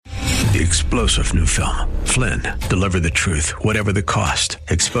The explosive new film, Flynn, deliver the truth, whatever the cost,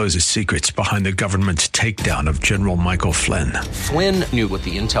 exposes secrets behind the government's takedown of General Michael Flynn. Flynn knew what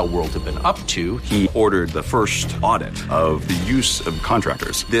the intel world had been up to. He ordered the first audit of the use of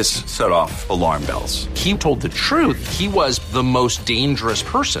contractors. This set off alarm bells. He told the truth. He was the most dangerous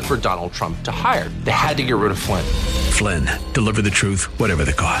person for Donald Trump to hire. They had to get rid of Flynn. Flynn, deliver the truth, whatever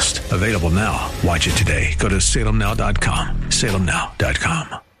the cost. Available now. Watch it today. Go to salemnow.com.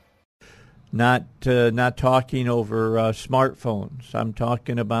 salemnow.com. Not talking over smartphones. I'm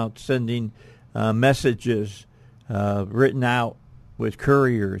talking about sending messages written out with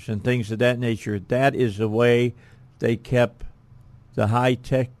couriers and things of that nature. That is the way they kept the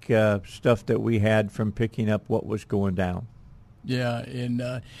high-tech stuff that we had from picking up what was going down. Yeah,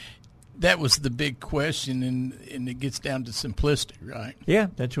 and that was the big question, and it gets down to simplicity, right? Yeah,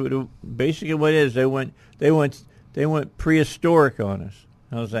 that's basically what it is. They went prehistoric on us.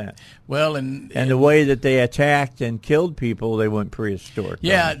 How's that? Well, and the way that they attacked and killed people, they went prehistoric.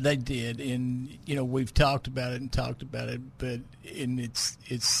 Yeah, they did, and we've talked about it, but it's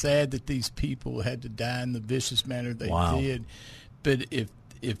sad that these people had to die in the vicious manner they did. But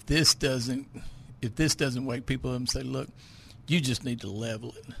if this doesn't wake people up and say, look, you just need to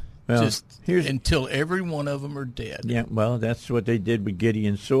level it. Well, until every one of them are dead. Yeah, well, that's what they did with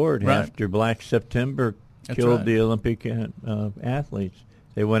Gideon's sword after Black September killed the Olympic athletes.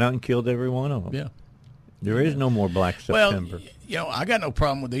 They went out and killed every one of them. Yeah. There is no more Black September. Well, I got no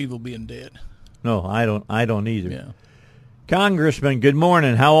problem with evil being dead. No, I don't either. Yeah. Congressman, good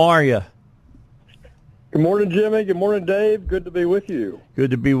morning. How are you? Good morning, Jimmy. Good morning, Dave. Good to be with you.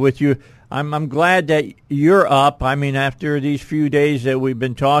 Good to be with you. I'm glad that you're up. I mean, after these few days that we've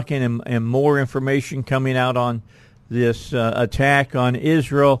been talking and more information coming out on this attack on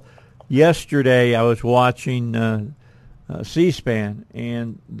Israel. Yesterday, I was watching C-SPAN,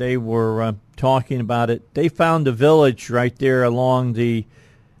 and they were talking about it. They found a village right there along the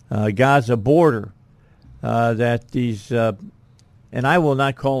Gaza border that these, and I will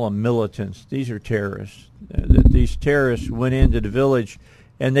not call them militants. These are terrorists. These terrorists went into the village,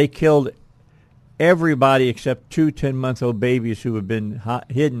 and they killed everybody except two 10-month-old babies who had been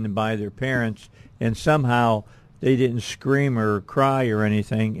hidden by their parents, and somehow they didn't scream or cry or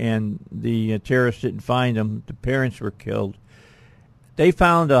anything, and the terrorists didn't find them. The parents were killed. They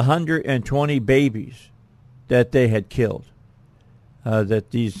found 120 babies that they had killed, that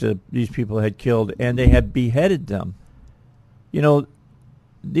these people had killed, and they had beheaded them.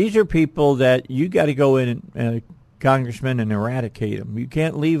 These are people that you got to go in and Congressman, and eradicate them. You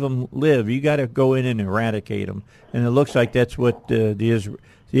can't leave them live. You got to go in and eradicate them. And it looks like that's what the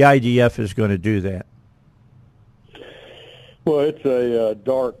IDF is going to do. That. Well, it's a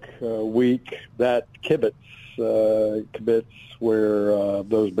dark week. That kibbutz where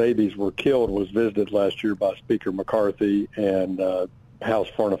those babies were killed was visited last year by Speaker McCarthy and House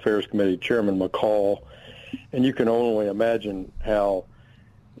Foreign Affairs Committee Chairman McCall, and you can only imagine how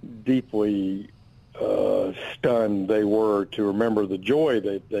deeply stunned they were to remember the joy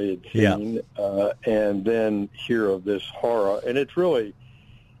that they had seen, and then hear of this horror. And it's really,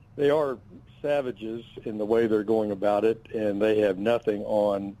 they are savages in the way they're going about it, and they have nothing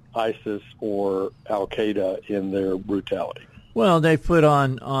on ISIS or Al-Qaeda in their brutality. Well, they put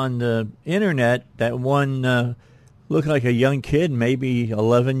on the internet that one looked like a young kid, maybe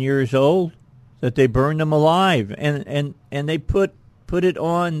 11 years old, that they burned him alive, and they put it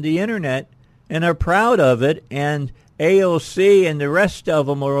on the internet and are proud of it, and AOC and the rest of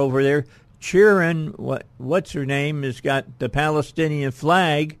them are over there cheering. What's her name has got the Palestinian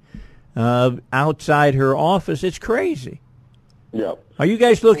flag outside her office. It's crazy. Yeah. Are you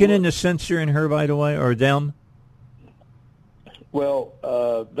guys looking into censoring her, by the way, or them? Well,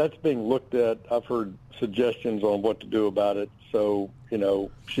 that's being looked at. I've heard suggestions on what to do about it. So,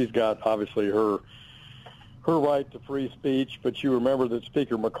 she's got obviously her right to free speech, but you remember that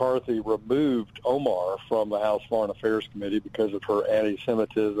Speaker McCarthy removed Omar from the House Foreign Affairs Committee because of her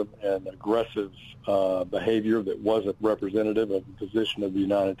anti-Semitism and aggressive behavior that wasn't representative of the position of the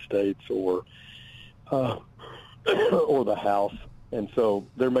United States or the House. And so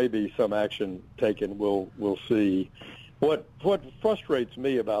there may be some action taken. We'll see. What frustrates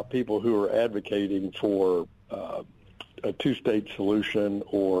me about people who are advocating for a two-state solution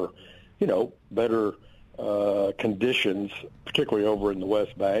or, better conditions, particularly over in the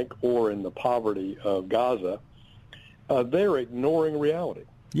West Bank or in the poverty of Gaza, they're ignoring reality.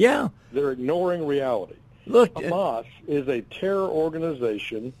 Yeah. They're ignoring reality. Look, Hamas is a terror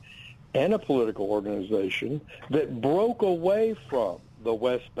organization and a political organization that broke away from the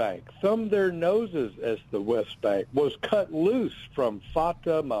West Bank, thumbed their noses as the West Bank was cut loose from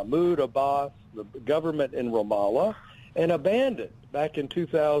Fatah, Mahmoud Abbas, the government in Ramallah, and abandoned back in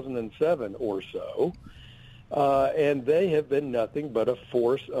 2007 or so. And they have been nothing but a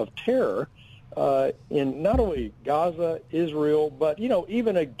force of terror in not only Gaza, Israel, but,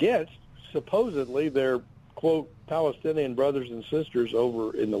 even against supposedly their, quote, Palestinian brothers and sisters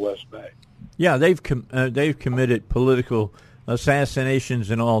over in the West Bank. Yeah, they've committed political assassinations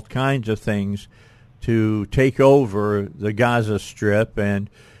and all kinds of things to take over the Gaza Strip, and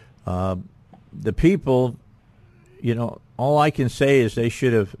the people, all I can say is they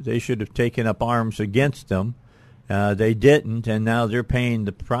should have taken up arms against them. They didn't, and now they're paying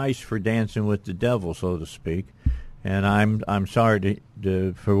the price for dancing with the devil, so to speak. And I'm sorry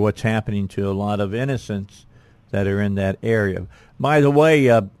for what's happening to a lot of innocents that are in that area. By the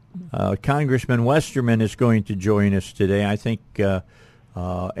way, Congressman Westerman is going to join us today. I think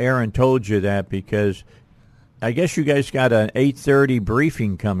Aaron told you that, because I guess you guys got an 8:30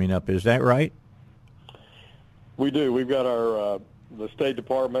 briefing coming up. Is that right? We do. We've got our the State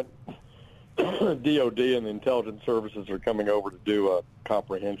Department, DOD, and the intelligence services are coming over to do a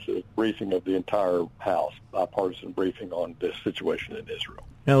comprehensive briefing of the entire House, bipartisan briefing on this situation in Israel.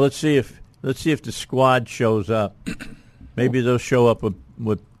 Now let's see if the squad shows up. Maybe they'll show up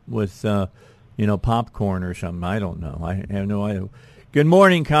with popcorn or something. I don't know. I have no idea. Good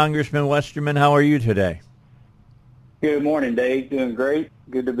morning, Congressman Westerman. How are you today? Good morning, Dave. Doing great.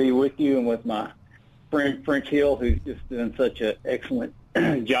 Good to be with you and with my friend French Hill, who's just doing such an excellent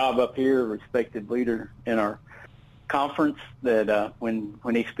job up here, a respected leader in our conference that when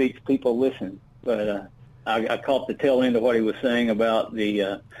he speaks, people listen. But I caught the tail end of what he was saying about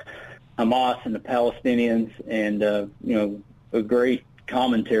the Hamas and the Palestinians, and a great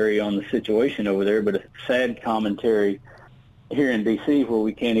commentary on the situation over there, but a sad commentary here in D.C. where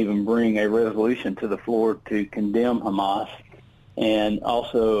we can't even bring a resolution to the floor to condemn Hamas, and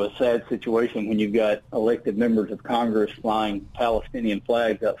also a sad situation when you've got elected members of Congress flying Palestinian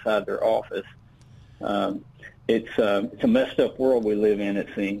flags outside their office. It's a messed up world we live in, it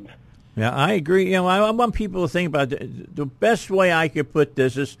seems. Yeah, I agree. I want people to think about it. The best way I could put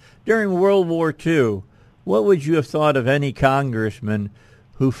this is during World War II, what would you have thought of any congressman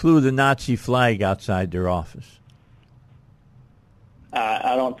who flew the Nazi flag outside their office?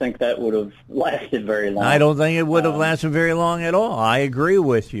 I don't think that would have lasted very long. I don't think it would have lasted very long at all. I agree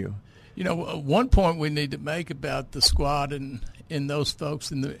with you. One point we need to make about the squad and those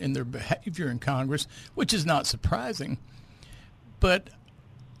folks in their behavior in Congress, which is not surprising, but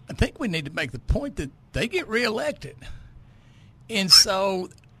I think we need to make the point that they get reelected. And so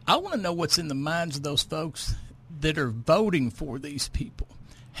I want to know what's in the minds of those folks that are voting for these people.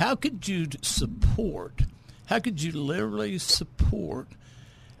 How could you literally support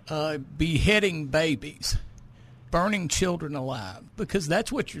beheading babies, burning children alive? Because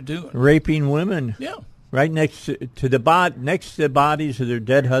that's what you're doing. Raping women. Yeah. Right next to the bodies of their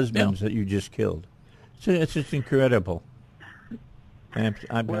dead husbands that you just killed. So it's just incredible. Yeah,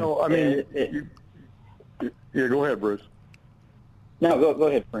 go ahead, Bruce. No, go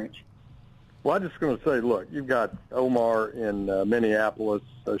ahead, French. Well, I'm just going to say, look, you've got Omar in Minneapolis.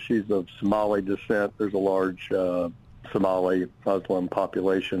 She's of Somali descent. There's a large Somali Muslim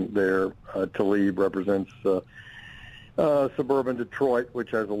population there. Tlaib represents suburban Detroit,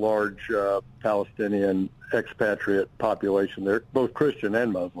 which has a large Palestinian expatriate population there, both Christian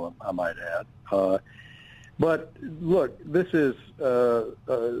and Muslim, I might add. But look, this is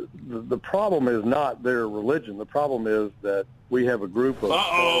the problem is not their religion. The problem is that we have a group of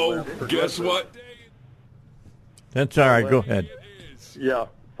guess what? That's all right. Go ahead. Yeah,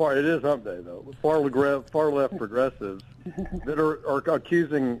 it is hump day though. Far left progressives that are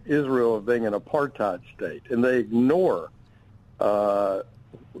accusing Israel of being an apartheid state, and they ignore the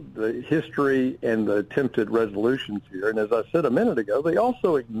history and the attempted resolutions here. And as I said a minute ago, they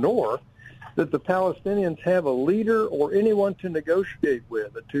also ignore that the Palestinians have a leader or anyone to negotiate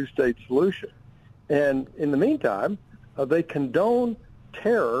with a two-state solution. And in the meantime, they condone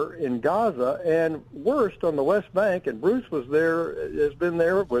terror in Gaza and worst on the West Bank, and Bruce has been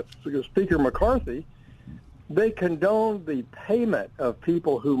there with Speaker McCarthy. They condone the payment of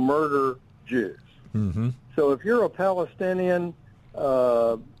people who murder Jews. Mm-hmm. So if you're a Palestinian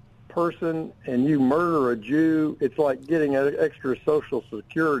person and you murder a Jew, it's like getting an extra Social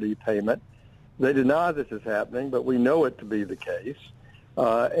Security payment. They deny this is happening, but we know it to be the case,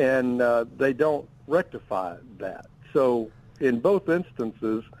 and they don't rectify that. So in both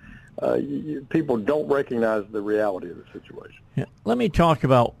instances, people don't recognize the reality of the situation. Yeah. Let me talk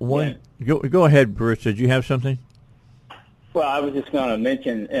about one. Yeah. Go ahead, Bruce. Did you have something? Well, I was just going to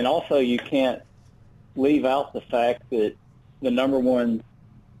mention, and also you can't leave out the fact that the number one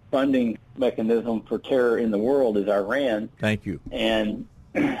funding mechanism for terror in the world is Iran. Thank you. And,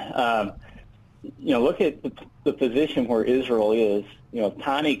 look at the position where Israel is,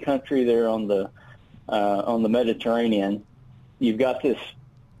 tiny country there on the Mediterranean. You've got this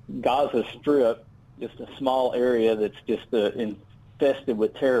Gaza Strip, just a small area that's just infested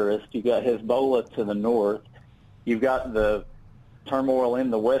with terrorists. You've got Hezbollah to the north. You've got the turmoil in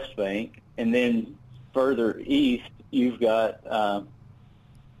the West Bank, and then further east, you've got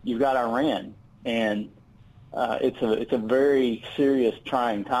Iran, and it's a very serious,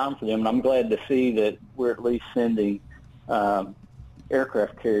 trying time for them. And I'm glad to see that we're at least sending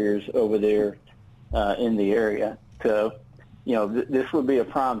aircraft carriers over there in the area. So, this would be a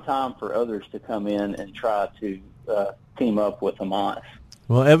prime time for others to come in and try to team up with Hamas.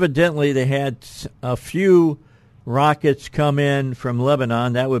 Well, evidently they had a few rockets come in from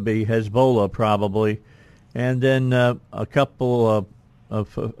Lebanon. That would be Hezbollah probably. And then a couple of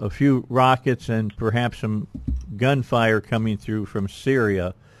a few rockets and perhaps some gunfire coming through from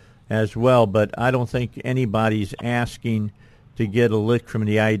Syria as well. But I don't think anybody's asking to get a lick from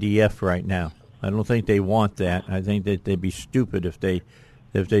the IDF right now. I don't think they want that. I think that they'd be stupid if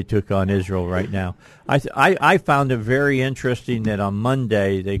they took on Israel right now. I found it very interesting that on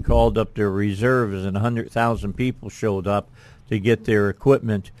Monday they called up their reserves and 100,000 people showed up to get their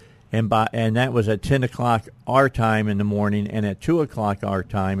equipment, and that was at 10 o'clock our time in the morning, and at 2 o'clock our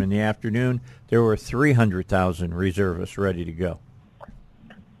time in the afternoon there were 300,000 reservists ready to go.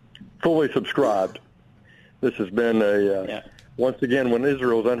 Fully subscribed. This has been once again, when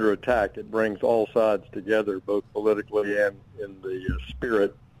Israel's under attack, it brings all sides together, both politically and in the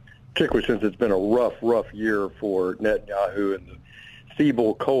spirit, particularly since it's been a rough year for Netanyahu and the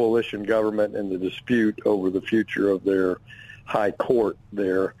feeble coalition government and the dispute over the future of their high court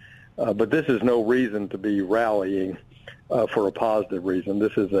there. But this is no reason to be rallying for a positive reason.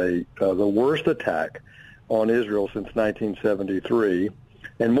 This is the worst attack on Israel since 1973.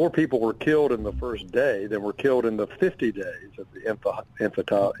 And more people were killed in the first day than were killed in the 50 days of the Intifada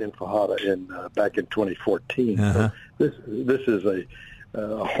back in 2014. Uh-huh. So this is a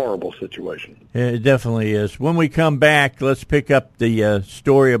horrible situation. It definitely is. When we come back, let's pick up the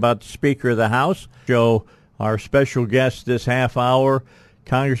story about the Speaker of the House. Joe, our special guest this half hour,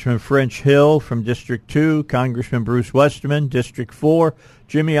 Congressman French Hill from District 2, Congressman Bruce Westerman, District 4.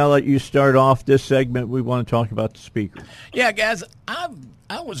 Jimmy, I'll let you start off this segment. We want to talk about the Speaker. Yeah, guys,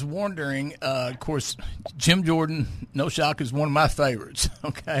 I was wondering, of course, Jim Jordan, no shock, is one of my favorites,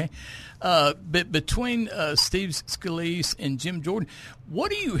 okay? But between Steve Scalise and Jim Jordan,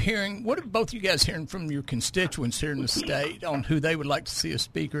 what are you hearing, what are both you guys hearing from your constituents here in the state on who they would like to see a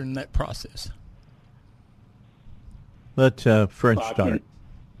Speaker in that process? Let French start.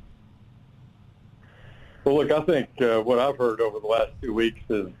 Well, look, I think what I've heard over the last 2 weeks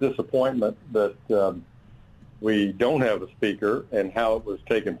is disappointment that we don't have a speaker and how it was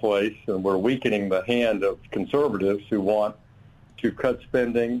taking place, and we're weakening the hand of conservatives who want to cut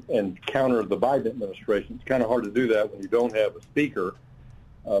spending and counter the Biden administration. It's kind of hard to do that when you don't have a speaker.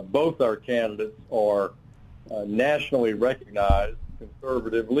 Both our candidates are nationally recognized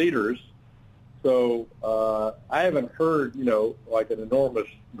conservative leaders. So I haven't heard, like an enormous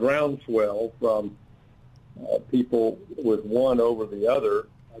groundswell from people with one over the other.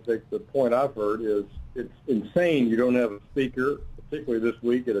 I think the point I've heard is it's insane you don't have a speaker, particularly this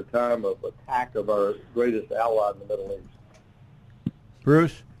week at a time of attack of our greatest ally in the Middle East.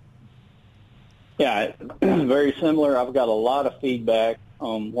 Bruce? Yeah, very similar. I've got a lot of feedback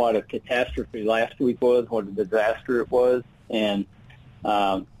on what a catastrophe last week was, what a disaster it was, and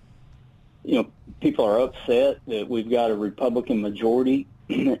people are upset that we've got a Republican majority,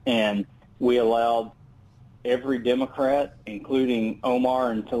 and we allowed every Democrat, including Omar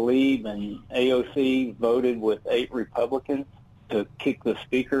and Tlaib and AOC, voted with 8 Republicans to kick the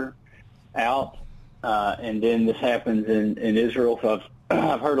speaker out. And then this happens in Israel. So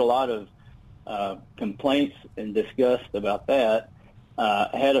I've heard a lot of complaints and disgust about that.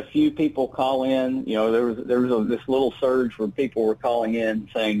 Had a few people call in. There was this little surge where people were calling in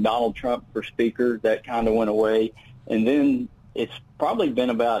saying Donald Trump for speaker. That kind of went away. And then it's probably been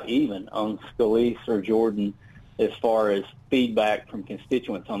about even on Scalise or Jordan as far as feedback from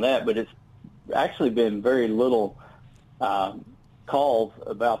constituents on that. But it's actually been very little calls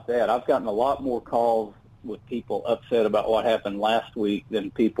about that. I've gotten a lot more calls with people upset about what happened last week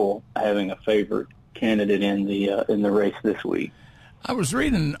than people having a favorite candidate in the race this week. I was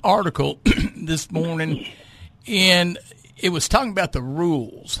reading an article this morning, and it was talking about the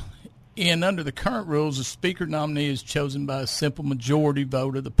rules. And under the current rules, the speaker nominee is chosen by a simple majority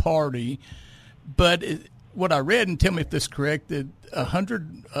vote of the party. But what I read, and tell me if this is correct, that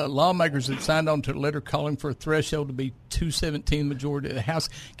 100 lawmakers had signed on to a letter calling for a threshold to be 217 majority of the House.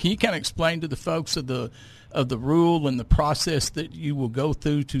 Can you kind of explain to the folks of the rule and the process that you will go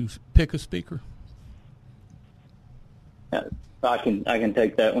through to pick a speaker? I can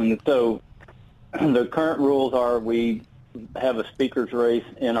take that one. So the current rules are we have a speaker's race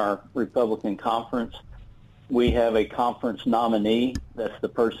in our Republican conference. We have a conference nominee. That's the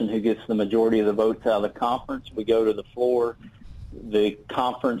person who gets the majority of the votes out of the conference. We go to the floor. The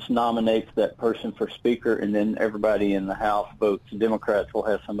conference nominates that person for speaker, and then everybody in the House votes. The Democrats will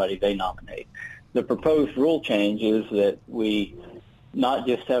have somebody they nominate. The proposed rule change is that we not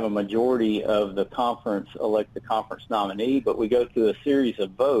just have a majority of the conference elect the conference nominee, but we go through a series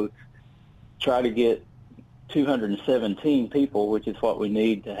of votes, try to get 217 people, which is what we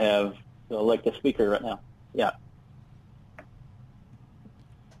need to elect a speaker right now. Yeah.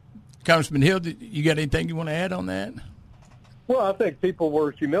 Congressman Hill, you got anything you want to add on that? Well, I think people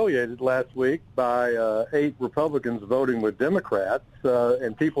were humiliated last week by 8 Republicans voting with Democrats,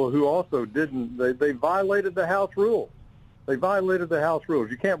 and people who also didn't. They violated the House rules. They violated the House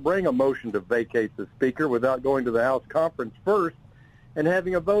rules. You can't bring a motion to vacate the speaker without going to the House conference first and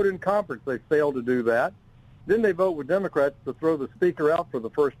having a vote in conference. They failed to do that. Then they vote with Democrats to throw the speaker out for the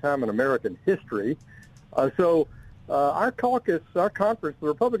first time in American history. So our conference, the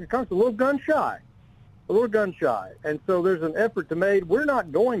Republican conference, is a little gun shy. And so there's an effort to made. We're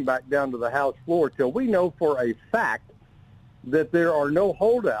not going back down to the House floor till we know for a fact that there are no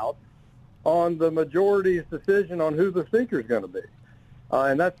holdouts on the majority's decision on who the speaker is going to be.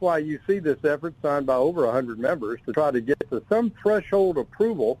 And that's why you see this effort signed by over 100 members to try to get to some threshold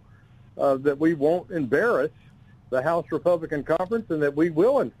approval that we won't embarrass the House Republican Conference and that we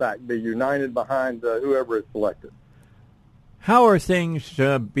will, in fact, be united behind whoever is selected. How are things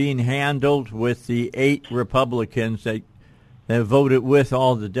being handled with the 8 Republicans that voted with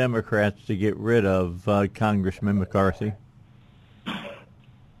all the Democrats to get rid of Congressman McCarthy?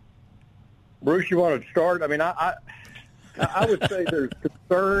 Bruce, you want to start? I mean, I would say there's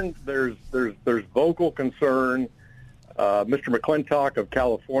concern. There's vocal concern. Mr. McClintock of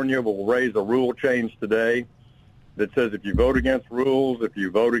California will raise a rule change today that says if you vote against rules, if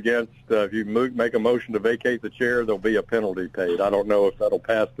you make a motion to vacate the chair, there'll be a penalty paid. I don't know if that'll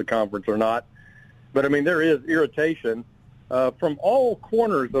pass the conference or not. But, I mean, there is irritation from all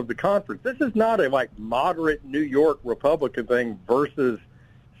corners of the conference. This is not a, moderate New York Republican thing versus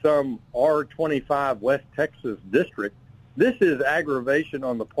some R25 West Texas district. This is aggravation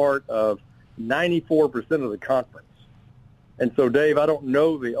on the part of 94% of the conference. And so, Dave, I don't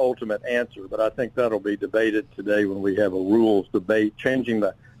know the ultimate answer, but I think that'll be debated today when we have a rules debate, changing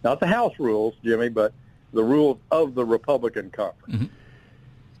not the House rules, Jimmy, but the rules of the Republican conference. Mm-hmm.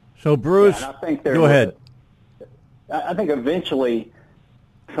 So, Bruce, go ahead. I think eventually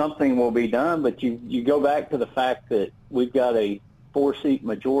something will be done, but you go back to the fact that we've got a 4-seat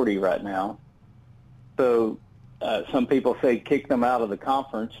majority right now. So some people say kick them out of the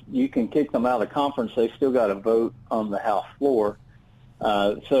conference. You can kick them out of the conference. They still got to vote on the House floor.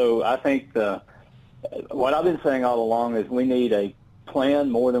 So I think what I've been saying all along is we need a plan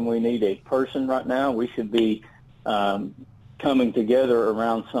more than we need a person right now. We should be coming together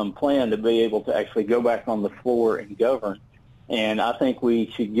around some plan to be able to actually go back on the floor and govern. And I think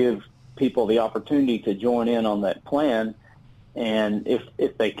we should give people the opportunity to join in on that plan. And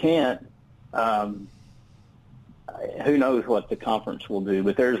if they can't, who knows what the conference will do.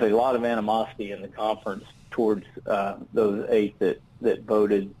 But there's a lot of animosity in the conference towards those 8 that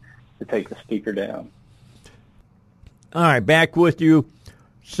voted to take the speaker down. All right, back with you,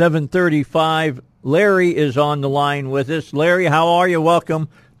 7:35. Larry is on the line with us. Larry, how are you? Welcome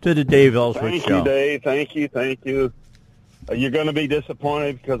to the Dave Elswick Show. Thank you, Dave. Thank you. You're going to be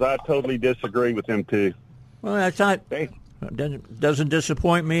disappointed because I totally disagree with him, too. Well, that's not... Doesn't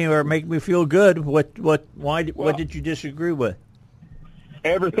disappoint me or make me feel good. What did you disagree with?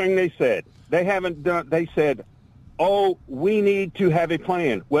 Everything they said. They haven't done. They said, "Oh, we need to have a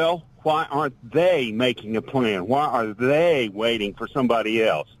plan." Well, why aren't they making a plan? Why are they waiting for somebody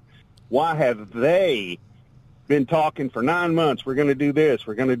else? Why have they been talking for 9 months? We're going to do this.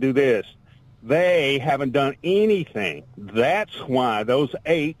 We're going to do this. They haven't done anything. That's why those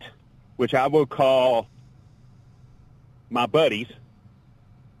 8, which I will call my buddies,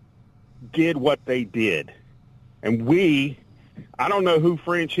 did what they did. And I don't know who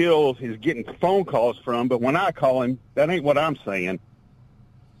French Hill is getting phone calls from, but when I call him, that ain't what I'm saying.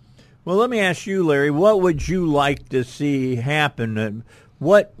 Well, let me ask you, Larry, what would you like to see happen?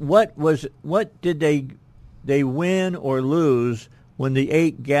 What did they win or lose when the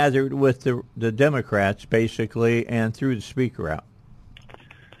 8 gathered with the Democrats, basically, and threw the speaker out?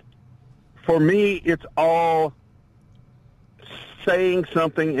 For me, it's all saying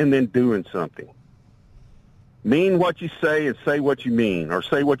something and then doing something. Mean what you say and say what you mean, or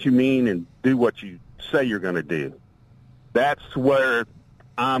say what you mean and do what you say you're going to do. That's where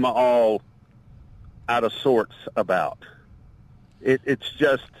I'm all out of sorts about. It's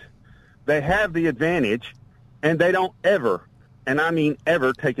just they have the advantage, and they don't ever, and I mean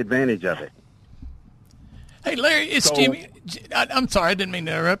ever, take advantage of it. Hey, Larry, it's Jimmy. I'm sorry, I didn't mean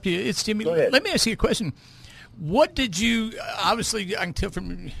to interrupt you. It's Jimmy. Go ahead. Let me ask you a question. What did you, obviously I can tell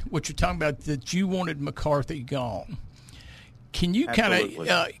from what you're talking about that you wanted McCarthy gone. Can you kind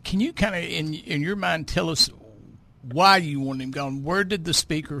of, in your mind, tell us why you wanted him gone? Where did the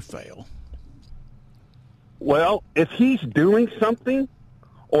speaker fail? Well, if he's doing something,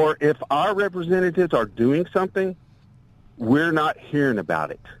 or if our representatives are doing something, we're not hearing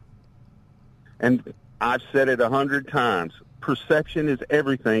about it. And I've said it 100 times. Perception is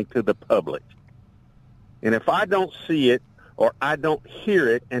everything to the public. And if I don't see it or I don't hear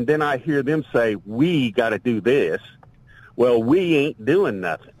it, and then I hear them say, we got to do this, well, we ain't doing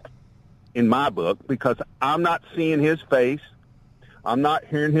nothing in my book, because I'm not seeing his face. I'm not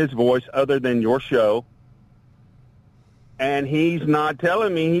hearing his voice other than your show. And he's not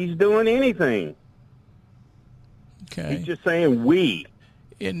telling me he's doing anything. Okay. He's just saying we.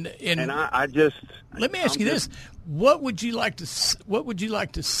 And I just let me ask you this: what would you like to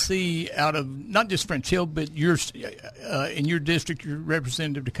see out of not just French Hill, but in your district, your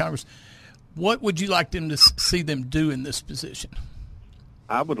representative to Congress? What would you like them to see them do in this position?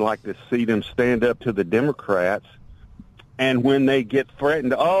 I would like to see them stand up to the Democrats, and when they get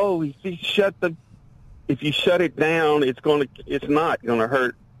threatened, if you shut it down, it's not gonna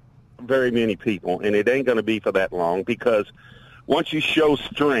hurt very many people, and it ain't gonna be for that long, because once you show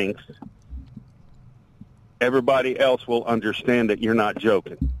strength, everybody else will understand that you're not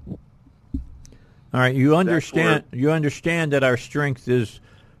joking. All right, you understand that our strength is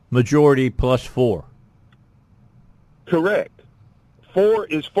majority plus 4. Correct. 4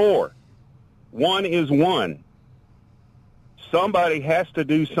 is 4. 1 is 1. Somebody has to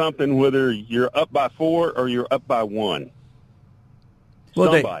do something, whether you're up by 4 or you're up by 1.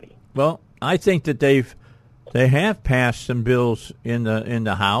 Somebody. I think that they have passed some bills in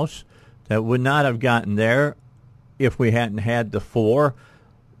the House that would not have gotten there if we hadn't had the 4.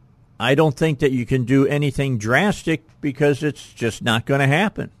 I don't think that you can do anything drastic because it's just not going to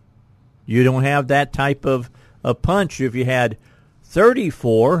happen. You don't have that type of a punch. If you had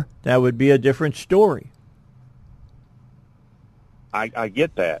 34, that would be a different story. I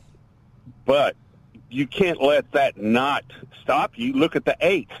get that. But you can't let that not stop you. Look at the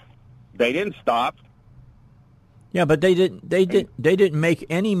 8. They didn't stop. Yeah, but they didn't make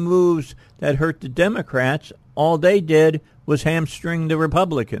any moves that hurt the Democrats. All they did was hamstring the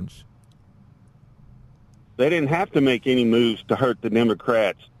Republicans. They didn't have to make any moves to hurt the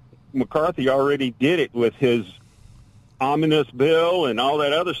Democrats. McCarthy already did it with his omnibus bill and all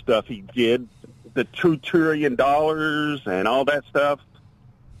that other stuff he did, the $2 trillion and all that stuff.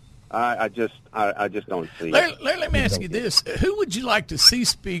 I just don't see it. Let me ask you this. Who would you like to see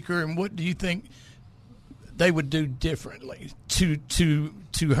Speaker, and what do you think they would do differently to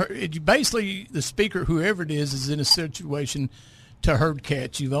hurt? Basically, the Speaker, whoever it is in a situation to herd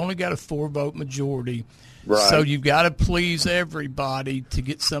cats. You've only got a 4-vote majority, right? So you've got to please everybody to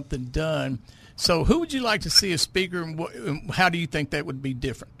get something done. So who would you like to see as Speaker, and how do you think that would be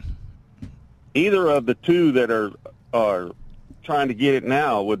different? Either of the two that are trying to get it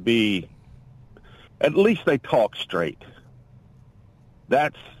now would be, at least they talk straight.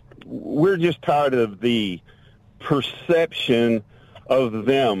 We're just tired of the perception of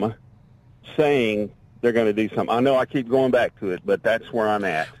them saying they're going to do something. I know I keep going back to it, but that's where I'm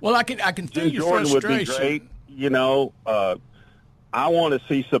at. Well, I can feel your Jordan frustration. Would be great. You know, I want to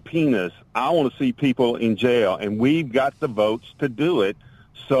see subpoenas. I want to see people in jail, and we've got the votes to do it,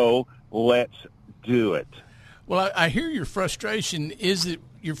 so let's do it. Well, I hear your frustration. Is it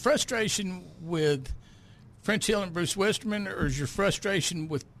your frustration with French Hill and Bruce Westerman, or is your frustration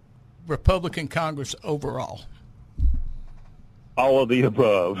with Republican Congress overall? All of the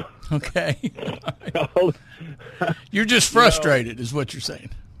above. Okay. You're just frustrated, is what you're saying.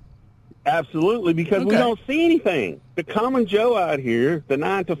 Absolutely, because we don't see anything. The common Joe out here, the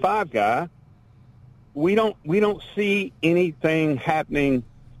 9-to-5 guy, we don't see anything happening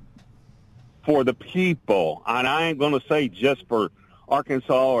for the people. And I ain't going to say just for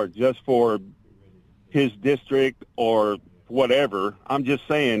Arkansas or just for his district or whatever. I'm just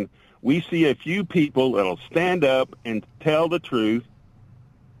saying we see a few people that'll stand up and tell the truth,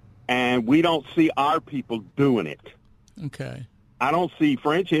 and we don't see our people doing it. Okay. I don't see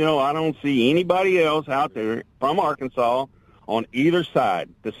French Hill. I don't see anybody else out there from Arkansas on either side,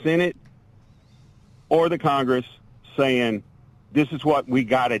 the Senate or the Congress, saying this is what we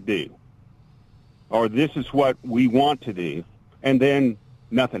got to do or this is what we want to do, and then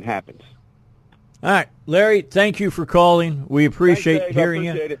nothing happens. All right, Larry, thank you for calling. We appreciate hearing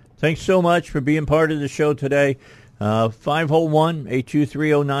you. It. Thanks so much for being part of the show today.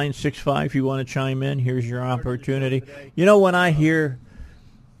 501-823-0965 if you want to chime in. Here's your opportunity. You know, when I hear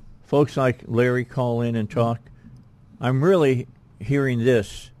folks like Larry call in and talk, I'm really hearing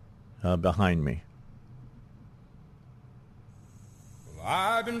this behind me. Well,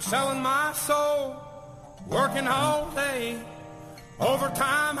 I've been selling my soul, working all day,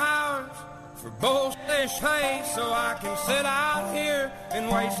 overtime hours for bullfish hay, so I can sit out here and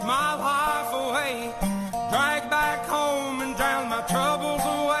waste my life away, drag back home and drown my troubles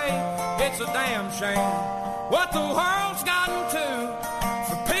away. It's a damn shame what the world's gotten to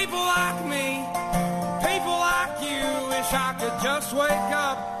for people like me, people like you. Wish I could just wake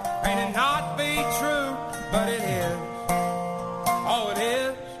up and it not be true, but it is. Oh, it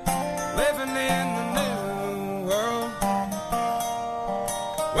is living in the new world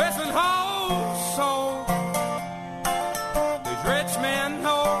with an whole soul. These rich men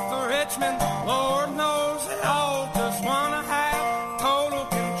north of Richmond, Lord knows they all just wanna have total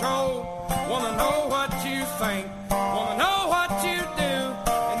control. Wanna know what you think, wanna know what you do,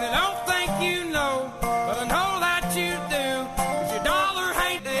 and they don't think you know, but I know that you do. 'Cause your dollar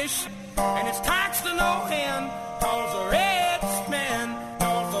ain't ish, and it's taxed to no end. 'Cause the rich men,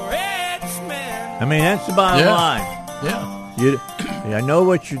 I mean, that's the bottom line. Yeah. I know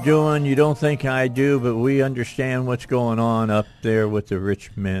what you're doing. You don't think I do, but we understand what's going on up there with the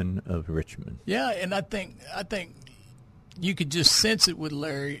rich men of Richmond. Yeah, and I think you could just sense it with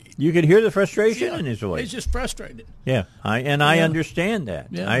Larry. You could hear the frustration in his voice. He's just frustrated. Yeah, I understand that.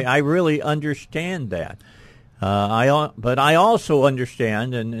 Yeah. I really understand that. But I also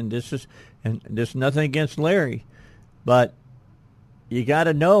understand, and this is nothing against Larry, but you got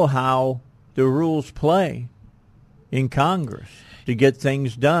to know how the rules play in Congress to get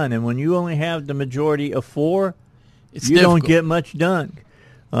things done. And when you only have the majority of 4, It's you difficult. don't get much done.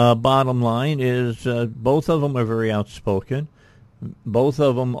 Bottom line is both of them are very outspoken. Both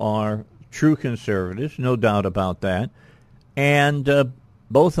of them are true conservatives, no doubt about that. And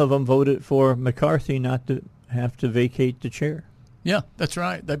both of them voted for McCarthy not to have to vacate the chair. Yeah, that's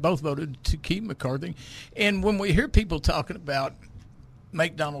right. They both voted to keep McCarthy. And when we hear people talking about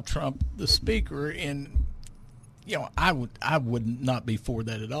make Donald Trump the speaker, and I would not be for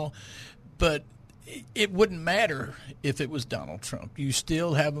that at all, but it wouldn't matter if it was Donald Trump. You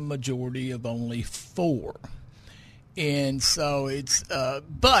still have a majority of only 4, and so it's.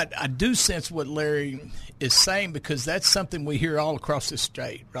 But I do sense what Larry is saying, because that's something we hear all across the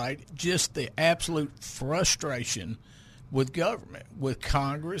state, right? Just the absolute frustration with government, with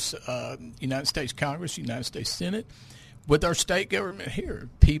Congress, United States Congress, United States Senate. With our state government here,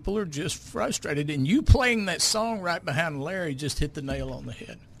 people are just frustrated. And you playing that song right behind Larry just hit the nail on the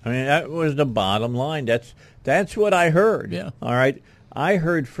head. I mean, that was the bottom line. That's what I heard. Yeah. All right. I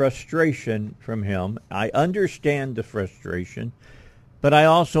heard frustration from him. I understand the frustration, but I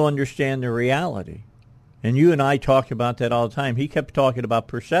also understand the reality. And you and I talk about that all the time. He kept talking about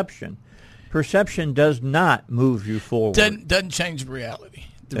perception. Perception does not move you forward. Doesn't change the reality.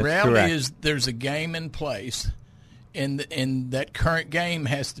 That's reality correct. is there's a game in place, and that current game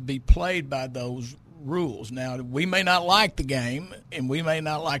has to be played by those rules. Now, we may not like the game, and we may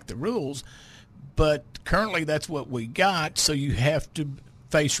not like the rules, but currently that's what we got, so you have to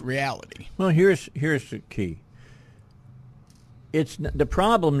face reality. Well, here's the key. The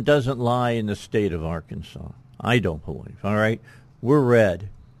problem doesn't lie in the state of Arkansas. I don't believe. All right, we're red.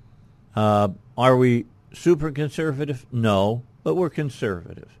 Are we super conservative? No, but we're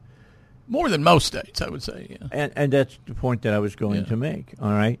conservative. More than most states, I would say, yeah. And that's the point that I was going to make,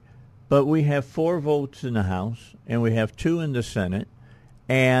 all right? But we have 4 votes in the House, and we have 2 in the Senate,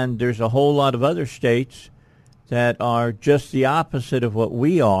 and there's a whole lot of other states that are just the opposite of what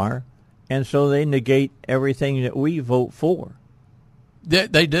we are, and so they negate everything that we vote for.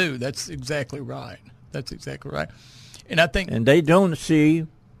 They do. That's exactly right. And I think... And they don't see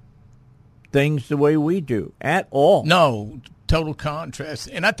things the way we do at all. No, total contrast.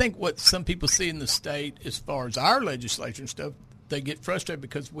 And I think what some people see in the state as far as our legislature and stuff, they get frustrated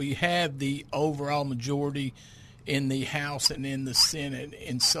because we have the overall majority in the House and in the Senate.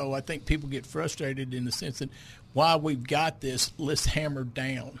 And so I think people get frustrated in the sense that while we've got this, let's hammer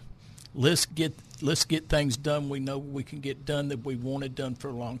down. Let's get things done we know we can get done that we wanted done for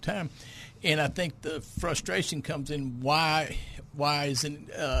a long time. And I think the frustration comes in why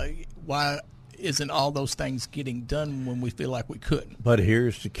isn't all those things getting done when we feel like we couldn't? But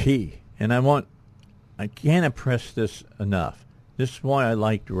here's the key, and I can't impress this enough. This is why I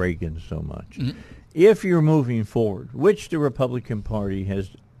liked Reagan so much. Mm-hmm. If you're moving forward, which the Republican Party has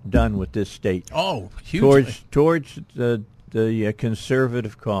done with this state, hugely. towards the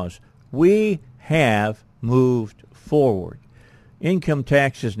conservative cause, we have moved forward. Income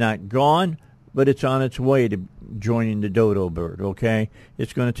tax is not gone, but it's on its way to joining the dodo bird, okay?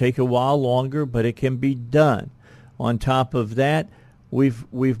 It's going to take a while longer, but it can be done. On top of that, we've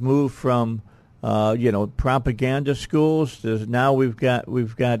moved from propaganda schools. Now we've got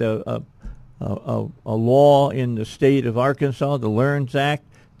a law in the state of Arkansas, the LEARNS Act,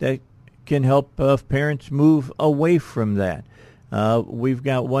 that can help parents move away from that. We've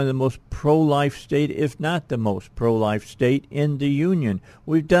got one of the most pro-life state, if not the most pro-life state in the union.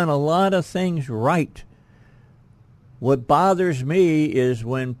 We've done a lot of things right. What bothers me is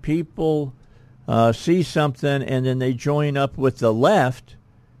when people see something and then they join up with the left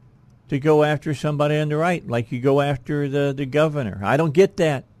to go after somebody on the right, like you go after the governor. I don't get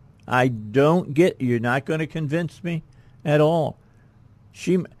that. You're not going to convince me at all.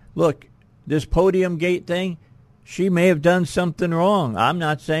 Look, this podium gate thing, she may have done something wrong. I'm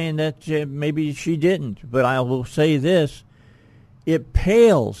not saying that maybe she didn't, but I will say this. It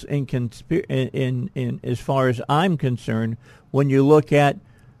pales in as far as I'm concerned when you look at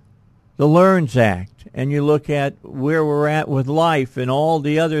the LEARNS Act and you look at where we're at with life and all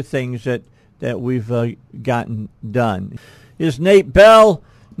the other things that we've gotten done. Is Nate Bell,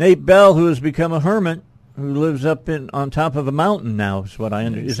 who has become a hermit, who lives up on top of a mountain now, is what I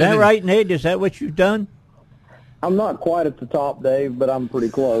understand. Is that right, Nate? Is that what you've done? I'm not quite at the top, Dave, but I'm pretty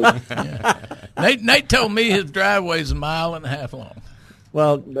close. Nate told me his driveway's 1.5 miles long.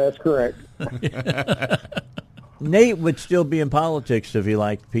 Well, that's correct. Nate would still be in politics if he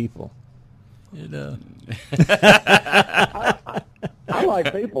liked people. I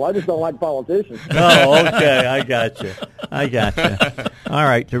like people. I just don't like politicians. Oh, okay. I got you. All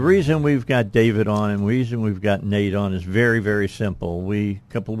right. The reason we've got David on and the reason we've got Nate on is very, very simple. A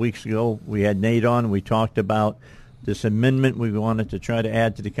couple of weeks ago, we had Nate on. We talked about this amendment we wanted to try to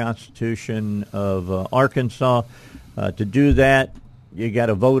add to the Constitution of Arkansas. To do that, you got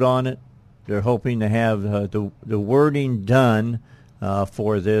to vote on it. They're hoping to have the wording done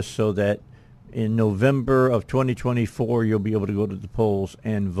for this so that in November of 2024, you'll be able to go to the polls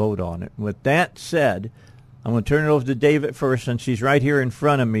and vote on it. With that said, I'm going to turn it over to David first, since he's right here in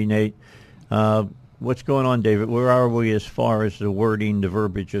front of me, Nate. What's going on, David? Where are we as far as the wording, the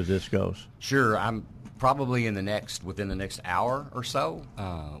verbiage of this goes? Sure. I'm probably within the next hour or so.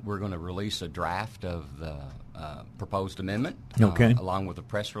 We're going to release a draft of the proposed amendment, along with a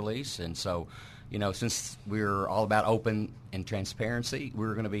press release. And so, since we're all about open and transparency,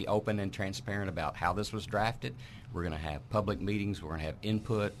 we're going to be open and transparent about how this was drafted. We're going to have public meetings. We're going to have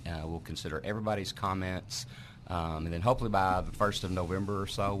input. We'll consider everybody's comments. And then hopefully by the 1st of November or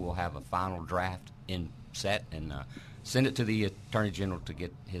so, we'll have a final draft set and send it to the Attorney General to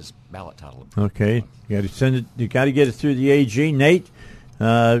get his ballot title approved. Okay. You got to send it. You got to get it through the AG. Nate,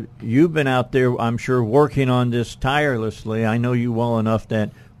 you've been out there, I'm sure, working on this tirelessly. I know you well enough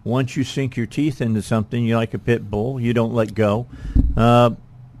that once you sink your teeth into something, you're like a pit bull. You don't let go.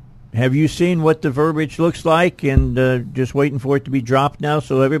 Have you seen what the verbiage looks like and just waiting for it to be dropped now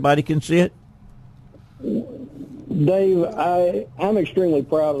so everybody can see it? Dave, I'm extremely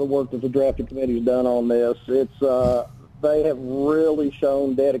proud of the work that the drafting committee has done on this. They have really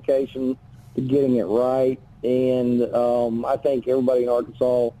shown dedication to getting it right, and I think everybody in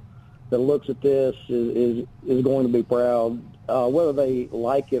Arkansas that looks at this is going to be proud. Whether they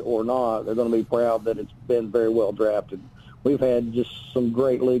like it or not, they're going to be proud that it's been very well drafted. We've had just some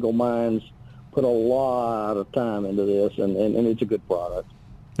great legal minds put a lot of time into this, and it's a good product.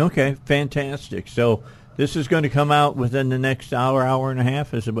 Okay, fantastic. So this is going to come out within the next hour and a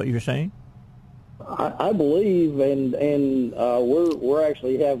half, is it what you're saying? I believe, and we're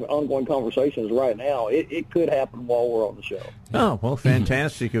actually have ongoing conversations right now. It could happen while we're on the show. Oh, well,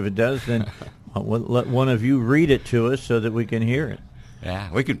 fantastic. If it does, then let one of you read it to us so that we can hear it.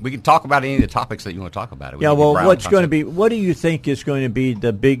 Yeah, we can talk about any of the topics that you want to talk about. Yeah, well, what do you think is going to be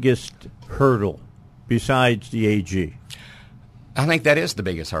the biggest hurdle besides the AG? I think that is the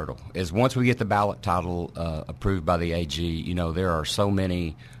biggest hurdle, is once we get the ballot title approved by the AG, there are so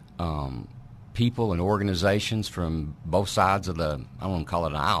many people and organizations from both sides of the, I don't want to call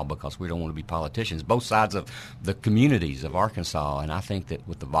it an aisle because we don't want to be politicians, both sides of the communities of Arkansas. And I think that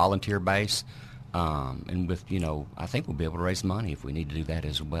with the volunteer base, and with, I think we'll be able to raise money if we need to do that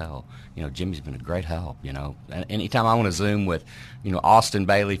as well. Jimmy's been a great help, And anytime I want to Zoom with, Austin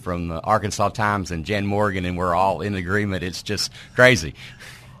Bailey from the Arkansas Times and Jen Morgan, and we're all in agreement, it's just crazy.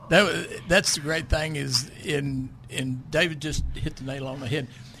 That's the great thing is, and David just hit the nail on the head.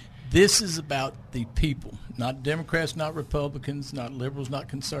 This is about the people, not Democrats, not Republicans, not liberals, not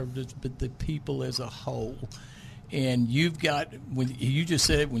conservatives, but the people as a whole. And you've got, when you just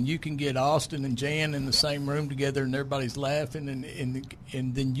said, when you can get Austin and Jan in the same room together and everybody's laughing,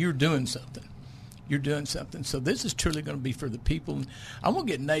 and then you're doing something. You're doing something. So this is truly going to be for the people. And I'm going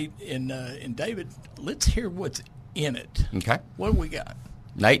to get Nate and David. Let's hear what's in it. Okay. What do we got?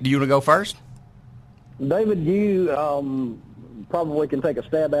 Nate, do you want to go first? David, you probably can take a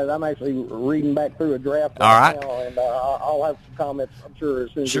stab at it. I'm actually reading back through a draft right now, and I'll have some comments, I'm sure,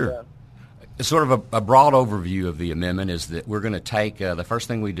 as soon as you're done. Sort of a broad overview of the amendment is that we're going to take, the first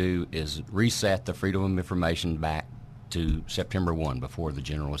thing we do is reset the Freedom of Information back to September 1 before the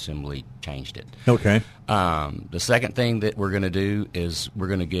General Assembly changed it. Okay. The second thing that we're going to do is we're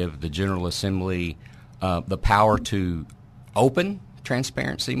going to give the General Assembly the power to open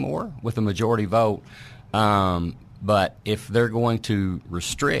transparency more with a majority vote. But if they're going to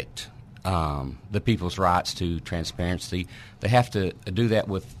restrict the people's rights to transparency, they have to do that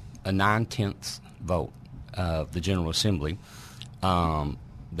with a 9/10 vote of the General Assembly. The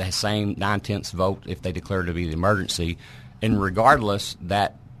same 9/10 vote if they declare it to be the emergency. And regardless,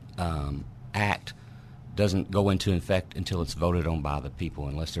 that act doesn't go into effect until it's voted on by the people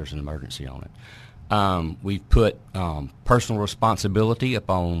unless there's an emergency on it. We've put personal responsibility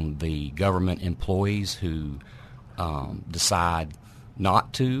upon the government employees who decide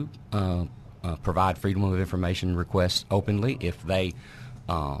not to provide Freedom of Information requests openly. If they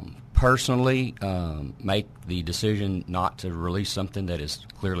personally make the decision not to release something that is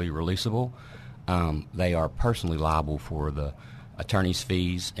clearly releasable, they are personally liable for the attorney's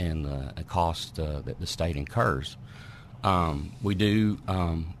fees and the cost that the state incurs. We do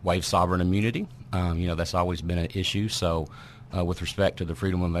waive sovereign immunity. That's always been an issue. So with respect to the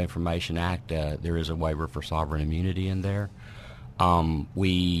Freedom of Information Act, there is a waiver for sovereign immunity in there.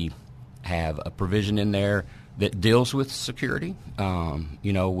 We have a provision in there that deals with security.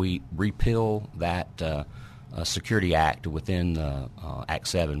 We repeal that Security Act within Act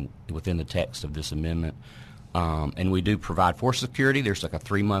 7, within the text of this amendment. And we do provide for security. There's like a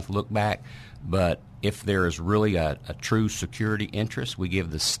 3-month look back. But if there is really a true security interest, we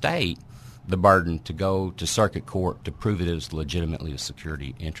give the state the burden to go to circuit court to prove it is legitimately a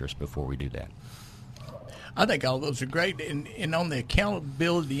security interest before we do that. I think all those are great. And on the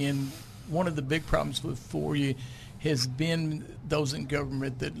accountability, and one of the big problems for you has been those in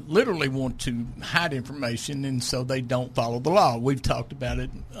government that literally want to hide information, and so they don't follow the law. We've talked about it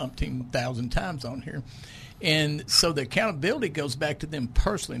umpteen thousand times on here. And so the accountability goes back to them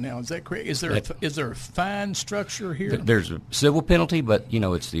personally now. Is that correct? Is there a fine structure here? There's a civil penalty, but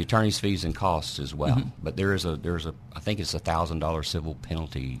it's the attorney's fees and costs as well. Mm-hmm. But there's a I think it's $1,000 civil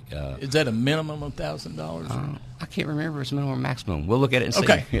penalty. Is that a minimum of $1,000? I can't remember if it's minimum or maximum. We'll look at it and see.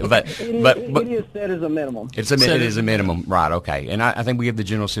 Okay. but it is set as a minimum. It is a minimum, right? Okay. And I think we give the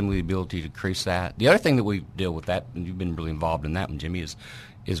General Assembly the ability to increase that. The other thing that we deal with that, and you've been really involved in that one, Jimmy,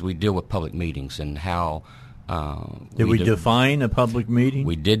 is we deal with public meetings and how. Did we define a public meeting?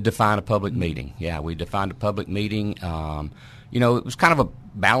 We did define a public meeting. Yeah, we defined a public meeting. It was kind of a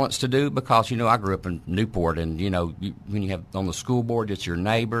balance to do because, I grew up in Newport, and, when you have on the school board, it's your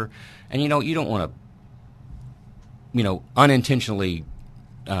neighbor. And, you don't want to, unintentionally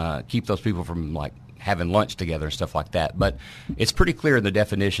keep those people from, like, having lunch together and stuff like that. But it's pretty clear in the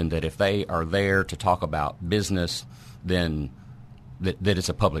definition that if they are there to talk about business, then that it's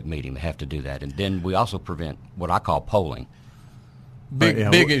a public meeting. They have to do that. And then we also prevent what I call polling.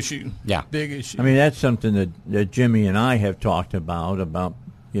 Big issue. Yeah. Big issue. I mean, that's something that Jimmy and I have talked about,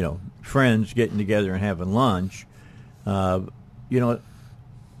 friends getting together and having lunch.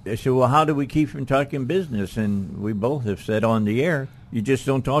 They said, well, how do we keep from talking business? And we both have said on the air, you just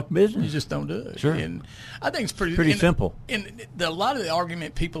don't talk business. You just don't do it. Sure. And I think it's pretty simple. And a lot of the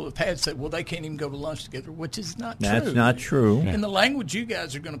argument people have had said, well, they can't even go to lunch together, which is not true. That's not true. And the language you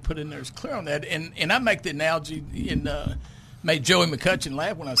guys are going to put in there is clear on that. And I make the analogy made Joey McCutcheon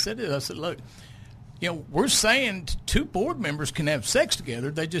laugh when I said it. I said, look, we're saying two board members can have sex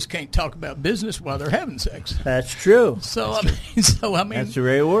together. They just can't talk about business while they're having sex. That's true. So I mean, that's the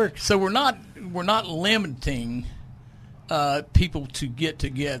way it works. So we're not limiting people to get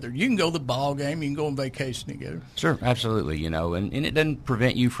together. You can go to the ball game, you can go on vacation together. Sure, absolutely. And it doesn't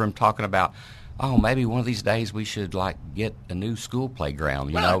prevent you from talking about, oh, maybe one of these days we should get a new school playground.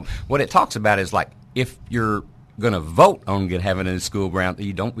 You know, what it talks about is if you're going to vote on having a new school ground,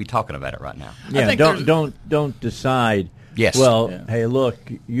 you don't be talking about it right now. Yeah, don't decide. Yes. Well, hey, look,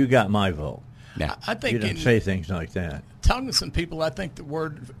 you got my vote. Yeah. I think you don't say things like that. Talking to some people, I think the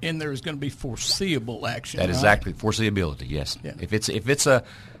word in there is going to be foreseeable action. That is exactly foreseeability. Yes. Yeah. If it's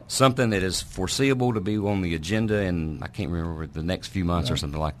something that is foreseeable to be on the agenda, and I can't remember the next few months or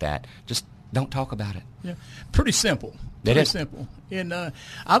something like that, just don't talk about it. Yeah. Pretty simple. Pretty simple. And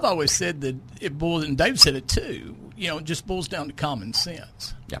I've always said that it boils, and Dave said it too. It just boils down to common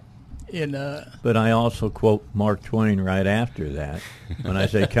sense. Yeah. And, but I also quote Mark Twain right after that when I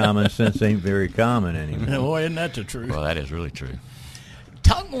say common sense ain't very common anymore. Boy, isn't that the truth? Well, that is really true.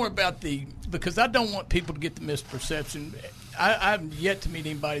 Talk more about because I don't want people to get the misperception. I've yet to meet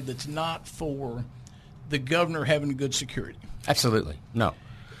anybody that's not for the governor having good security. Absolutely. No.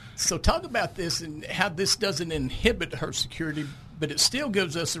 So talk about this and how this doesn't inhibit her security, but it still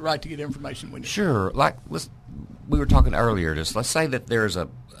gives us the right to get information we need. Sure. We were talking earlier, let's say that there's a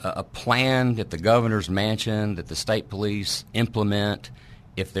plan at the governor's mansion that the state police implement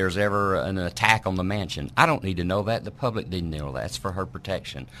if there's ever an attack on the mansion. I don't need to know that. The public didn't know that. That's for her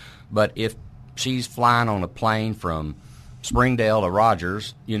protection. But if she's flying on a plane from Springdale to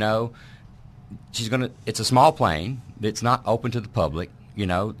Rogers, it's a small plane. It's not open to the public. She's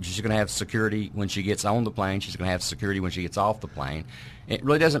going to have security when she gets on the plane. She's going to have security when she gets off the plane. It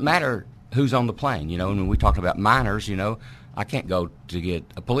really doesn't matter who's on the plane. And when we talk about minors, I can't go to get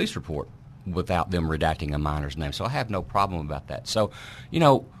a police report without them redacting a minor's name. So I have no problem about that. So,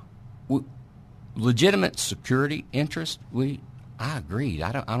 legitimate security interest, I agree.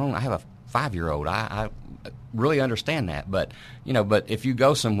 I have a 5-year-old. I really understand that. But if you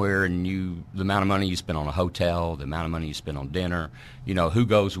go somewhere and the amount of money you spend on a hotel, the amount of money you spend on dinner, who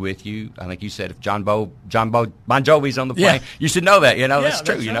goes with you? I think you said if John Bon Jovi's on the plane, you should know that. That's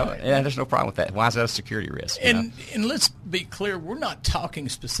true. Right. Yeah, there's no problem with that. Why is that a security risk? And let's be clear, we're not talking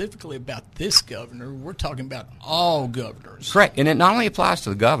specifically about this governor. We're talking about all governors. Correct. And it not only applies to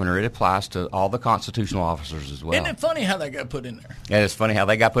the governor, it applies to all the constitutional officers as well. Isn't it funny how they got put in there? Yeah, it's funny how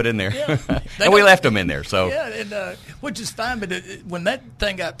they got put in there. Yeah, and we left them in there. So. Yeah, and, which is fine. But when that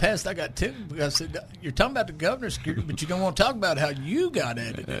thing got passed, I got tickled because I said, you're talking about the governor's security, but you don't want to talk about how you got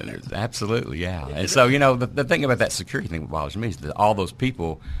added in there. Absolutely, yeah. And so, the thing about that security thing that bothers me is that all those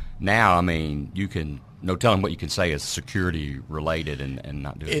people now, you can no telling what you can say is security related and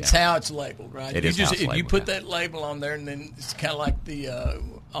not do it. It's how it's labeled, right? It is how it's labeled. If you put that label on there, and then it's kind of like the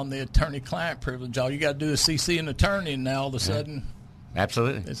on the attorney-client privilege. All you got to do is CC an attorney, and now all of a sudden,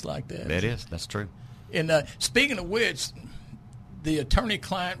 absolutely, it's like that. It is. That's true. And speaking of which, the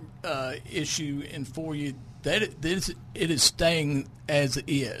attorney-client issue in 4U, it is staying as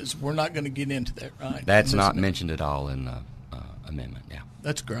is. We're not going to get into that, right? That's not mentioned at all in the amendment. Yeah,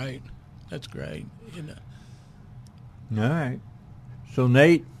 that's great. That's great. All right. So,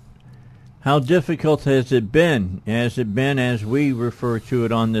 Nate, how difficult has it been? Has it been, as we refer to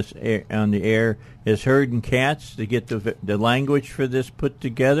it on this on the air, as herding cats to get the language for this put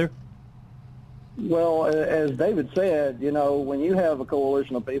together? Well, as David said, when you have a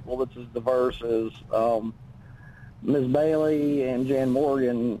coalition of people that's as diverse as Ms. Bailey and Jan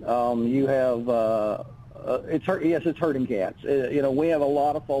Morgan, you have it's herding cats. We have a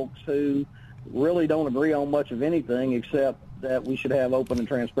lot of folks who really don't agree on much of anything except that we should have open and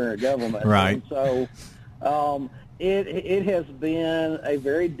transparent government. Right. And so it has been a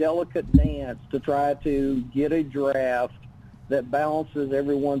very delicate dance to try to get a draft that balances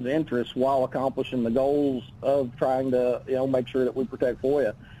everyone's interests while accomplishing the goals of trying to, make sure that we protect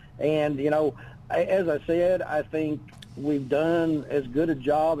FOIA. And, as I said, I think we've done as good a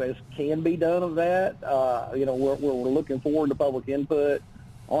job as can be done of that. We're looking forward to public input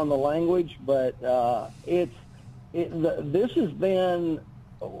on the language, but this has been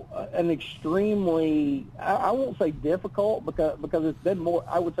an extremely, I won't say difficult because it's been more,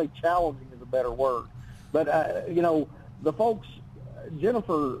 I would say challenging is a better word. But, the folks,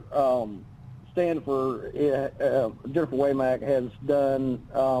 Jennifer Waymack has done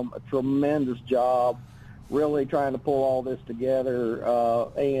a tremendous job really trying to pull all this together,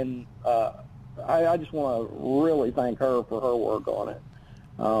 and I just want to really thank her for her work on it.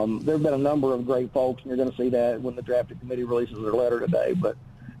 There have been a number of great folks, and you're going to see that when the drafting committee releases their letter today, but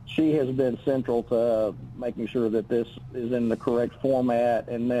she has been central to making sure that this is in the correct format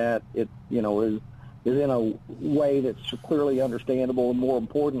and that it, is in a way that's clearly understandable and, more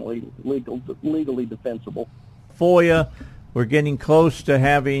importantly, legally defensible. FOIA. We're getting close to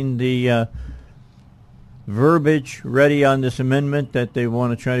having the verbiage ready on this amendment that they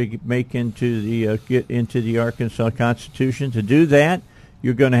want to try to make into the get into the Arkansas Constitution. To do that,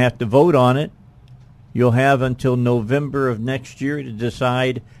 you're going to have to vote on it. You'll have until November of next year to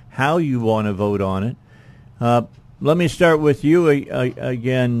decide how you want to vote on it. Let me start with you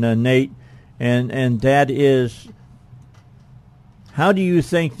again, Nate, and that is, how do you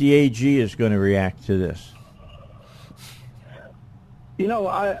think the AG is going to react to this? You know,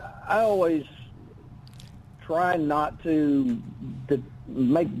 I always try not to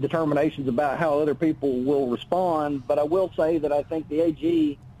make determinations about how other people will respond, but I will say that I think the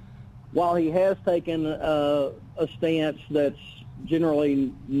AG, while he has taken a stance that's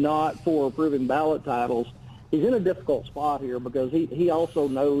generally not for approving ballot titles, he's in a difficult spot here because he also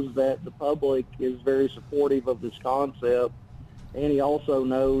knows that the public is very supportive of this concept, and he also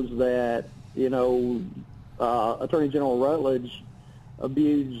knows that, you know, Attorney General Rutledge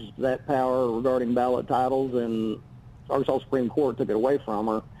abused that power regarding ballot titles, and Arkansas Supreme Court took it away from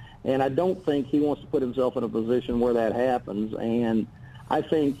her. And I don't think he wants to put himself in a position where that happens, and I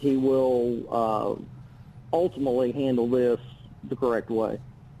think he will ultimately handle this the correct way.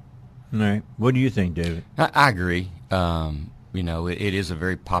 All right. What do you think, David? I agree. You know, it is a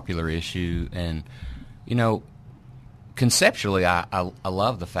very popular issue, and, you know, conceptually, I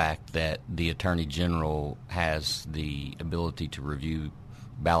love the fact that the Attorney General has the ability to review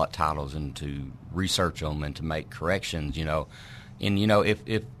ballot titles and to research them and to make corrections, you know. And, you know, if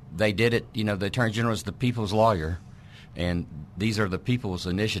they did it, you know, the Attorney General is the people's lawyer, and these are the people's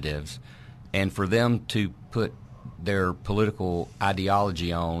initiatives, and for them to put their political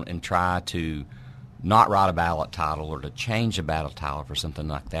ideology on and try to not write a ballot title or to change a ballot title for something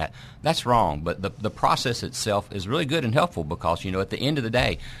like that, that's wrong. But the process itself is really good and helpful because, you know, at the end of the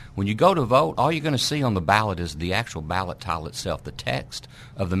day, when you go to vote, all you're going to see on the ballot is the actual ballot title itself. The text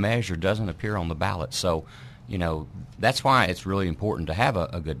of the measure doesn't appear on the ballot. So, you know, that's why it's really important to have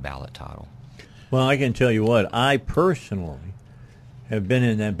a good ballot title. Well, I can tell you what, I personally have been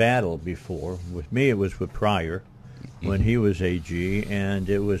in that battle before. With me, it was with Pryor when he was AG, and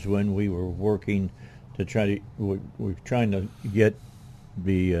it was when we were working to we're trying to get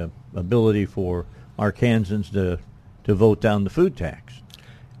the ability for Arkansans to vote down the food tax.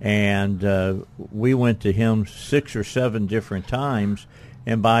 And we went to him 6 or 7 different times,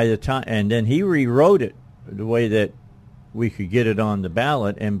 and then he rewrote it the way that we could get it on the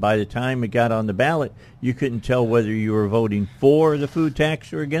ballot, and by the time it got on the ballot, you couldn't tell whether you were voting for the food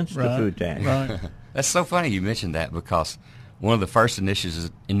tax or against the food tax. Right. That's so funny you mentioned that because one of the first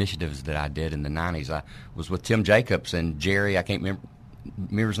initiatives that I did in the 90s, I was with Tim Jacobs and Jerry, I can't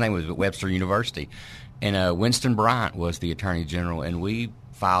remember his name, was at Webster University, and Winston Bryant was the Attorney General, and we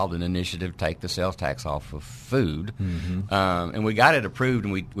filed an initiative to take the sales tax off of food, and we got it approved,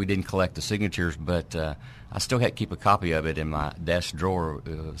 and we didn't collect the signatures, but I still had to keep a copy of it in my desk drawer.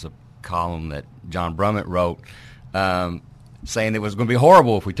 It was a column that John Brummett wrote, saying it was going to be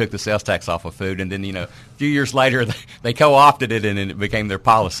horrible if we took the sales tax off of food, and then, you know, a few years later they co-opted it and it became their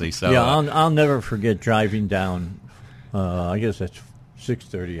policy. So yeah, I'll never forget driving down. I guess that's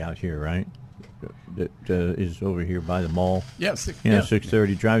 630 out here, right? That is over here by the mall. Yeah,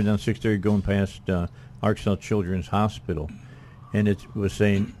 630. Driving down 630, going past Arkansas Children's Hospital, and it was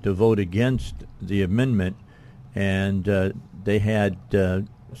saying to vote against the amendment, and they had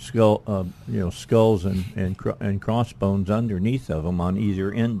skulls and crossbones underneath of them on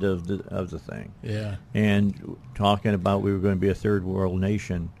either end of the thing. Yeah. And talking about we were going to be a third world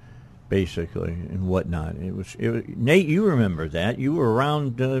nation, basically, and whatnot. It was Nate, you remember that. You were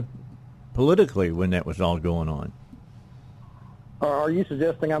around politically when that was all going on. Are you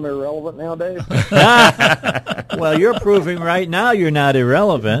suggesting I'm irrelevant now, Dave? Well, you're proving right now you're not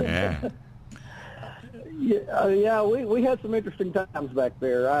irrelevant. Yeah. Yeah, we had some interesting times back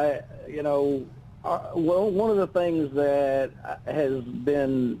there. One of the things that has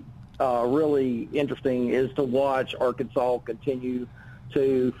been really interesting is to watch Arkansas continue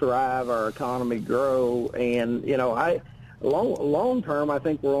to thrive, our economy grow, and long term, I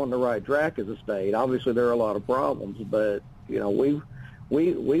think we're on the right track as a state. Obviously, there are a lot of problems, but we've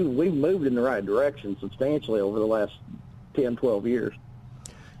moved in the right direction substantially over the last 10, 12 years.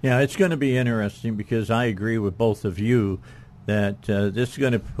 Yeah, it's going to be interesting because I agree with both of you that this is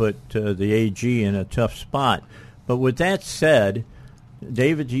going to put the AG in a tough spot. But with that said,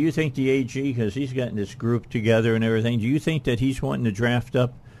 David, do you think the AG, because he's gotten this group together and everything, do you think that he's wanting to draft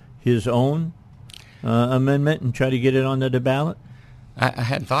up his own amendment and try to get it onto the ballot? I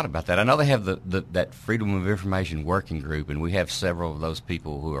hadn't thought about that. I know they have that Freedom of Information Working Group, and we have several of those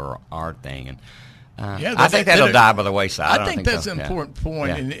people who are our thing. And I think that'll die by the wayside. I think that's an important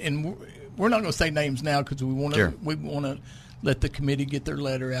point, and we're not going to say names now because we want to let the committee get their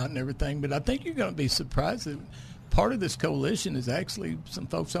letter out and everything. But I think you're going to be surprised that part of this coalition is actually some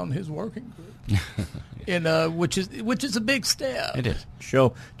folks on his working group, and which is a big step. It is.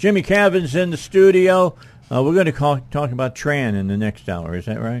 So Jimmy Cavan's in the studio. We're going to talk about Tran in the next hour. Is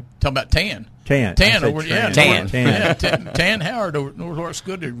that right? Talk about Tan. Tan Howard over at Northwest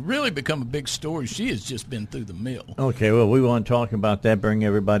School has really become a big story. She has just been through the mill. Okay, well, we want to talk about that, bring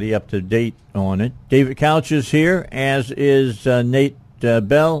everybody up to date on it. David Couch is here, as is Nate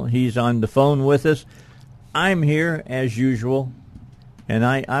Bell. He's on the phone with us. I'm here, as usual, and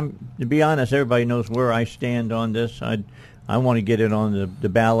I'm to be honest, everybody knows where I stand on this. I want to get it on the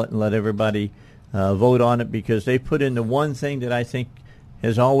ballot and let everybody vote on it because they put in the one thing that I think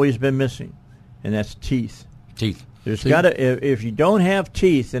has always been missing, and that's teeth. There's got to, if you don't have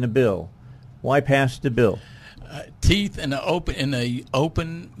teeth in a bill, why pass the bill? Teeth in a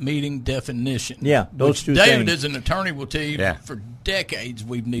open meeting definition. Yeah, those two David, things. as an attorney, will tell you for decades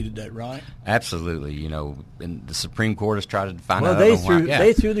we've needed that, right? Absolutely. You know, and the Supreme Court has tried to find out. Well,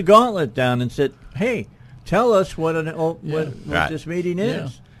 they threw the gauntlet down and said, "Hey, tell us what this meeting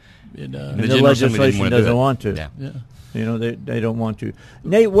is." Yeah. And the legislation doesn't want to. Yeah. You know, they don't want to.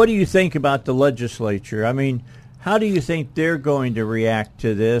 Nate, what do you think about the legislature? I mean, how do you think they're going to react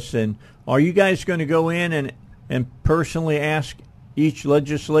to this? And are you guys going to go in and personally ask each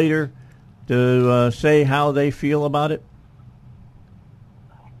legislator to say how they feel about it?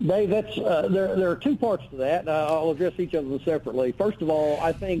 Dave, that's there are two parts to that. I'll address each of them separately. First of all,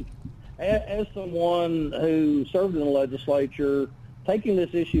 I think as someone who served in the legislature, taking this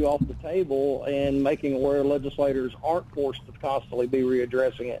issue off the table and making it where legislators aren't forced to constantly be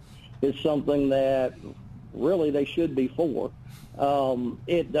readdressing it is something that really they should be for.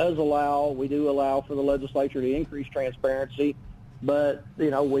 It does we do allow for the legislature to increase transparency, but,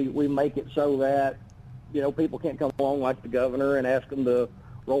 you know, we make it so that, you know, people can't come along like the governor and ask them to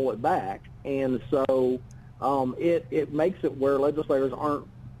roll it back. And so it makes it where legislators aren't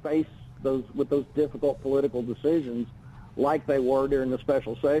faced with those difficult political decisions like they were during the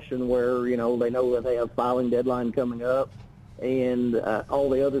special session where, you know, they know that they have filing deadline coming up and all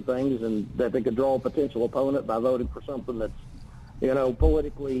the other things, and that they could draw a potential opponent by voting for something that's, you know,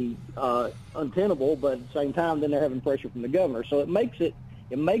 politically untenable, but at the same time then they're having pressure from the governor. So it makes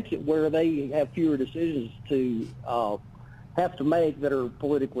it where they have fewer decisions to have to make that are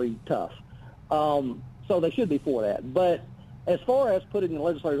politically tough. So they should be for that. But as far as putting the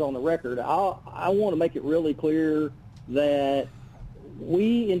legislators on the record, I want to make it really clear that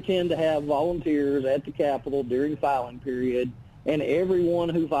we intend to have volunteers at the Capitol during filing period, and everyone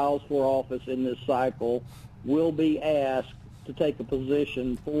who files for office in this cycle will be asked to take a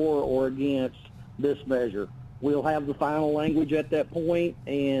position for or against this measure. We'll have the final language at that point,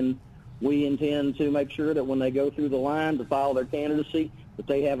 and we intend to make sure that when they go through the line to file their candidacy, that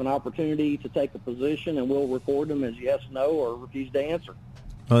they have an opportunity to take a position, and we'll record them as yes, no, or refuse to answer.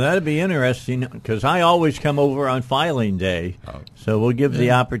 Well, that'd be interesting because I always come over on filing day, so we'll give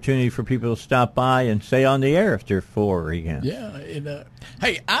the opportunity for people to stop by and say on the air if they're for or against. Yeah. And,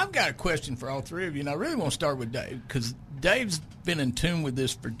 hey, I've got a question for all three of you, and I really want to start with Dave because Dave's been in tune with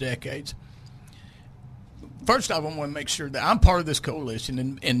this for decades. First off, I want to make sure that I'm part of this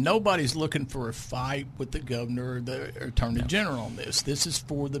coalition, and nobody's looking for a fight with the governor or the attorney general on this. This is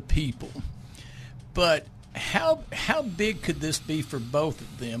for the people. But how big could this be for both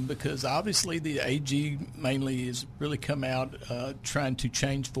of them? Because obviously the AG mainly has really come out trying to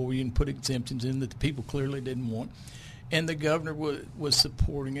change for you and put exemptions in that the people clearly didn't want, and the governor was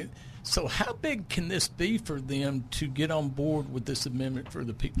supporting it. So how big can this be for them to get on board with this amendment for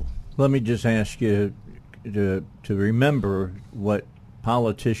the people? Let me just ask you to remember what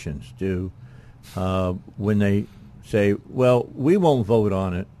politicians do when they say, well, we won't vote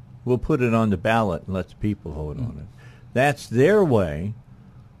on it. We'll put it on the ballot and let the people vote on it. That's their way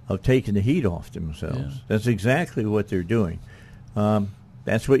of taking the heat off themselves. Yeah. That's exactly what they're doing.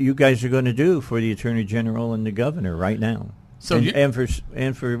 That's what you guys are going to do for the Attorney General and the Governor right now. So and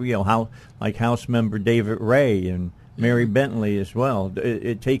for you know how like House Member David Ray and Mary Bentley as well.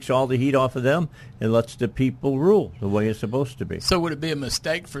 It takes all the heat off of them and lets the people rule the way it's supposed to be. So would it be a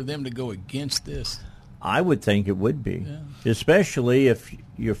mistake for them to go against this? I would think it would be, especially if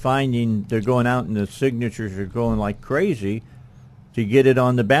you're finding they're going out and the signatures are going like crazy to get it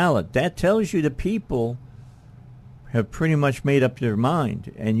on the ballot. That tells you the people have pretty much made up their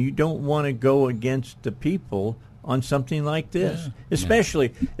mind, and you don't want to go against the people on something like this,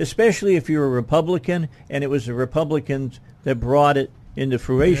 especially if you're a Republican and it was the Republicans that brought it into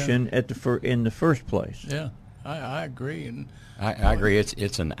fruition in the first place. Yeah, I agree, and I agree.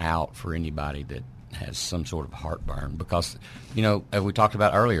 It's an out for anybody that has some sort of heartburn because, as we talked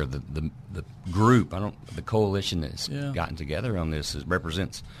about earlier, the group, the coalition that's gotten together on this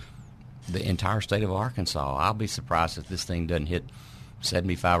represents the entire state of Arkansas. I'll be surprised if this thing doesn't hit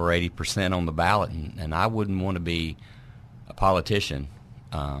 75 or 80% on the ballot, and I wouldn't want to be a politician.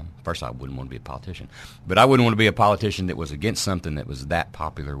 First, I wouldn't want to be a politician, but I wouldn't want to be a politician that was against something that was that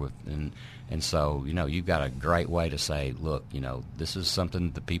popular with, and so you've got a great way to say, look, this is something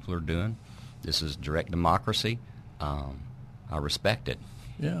that the people are doing. This is direct democracy. I respect it.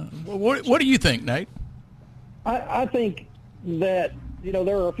 Yeah. Well, what do you think, Nate? I think that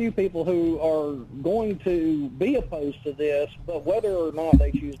there are a few people who are going to be opposed to this, but whether or not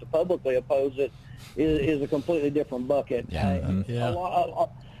they choose to publicly oppose it is a completely different bucket. They're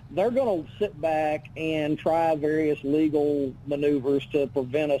going to sit back and try various legal maneuvers to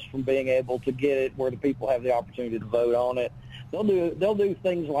prevent us from being able to get it where the people have the opportunity to vote on it. They'll do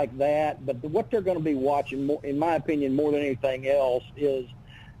things like that, but what they're going to be watching, in my opinion, more than anything else, is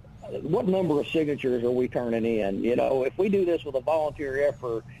what number of signatures are we turning in? If we do this with a volunteer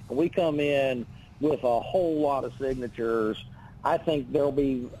effort and we come in with a whole lot of signatures, I think there'll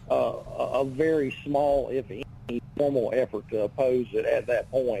be a very small, if any, formal effort to oppose it at that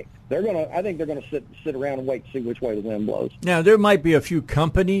point. I think they're going to sit around and wait to see which way the wind blows. Now, there might be a few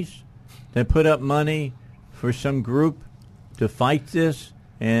companies that put up money for some group to fight this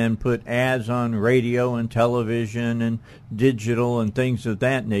and put ads on radio and television and digital and things of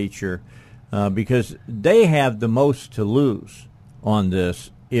that nature because they have the most to lose on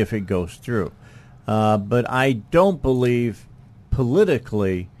this if it goes through. But I don't believe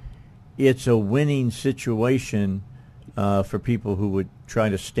politically it's a winning situation for people who would try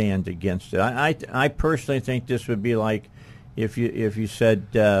to stand against it. I personally think this would be like if you said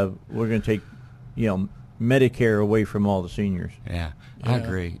we're going to take Medicare away from all the seniors. Yeah, I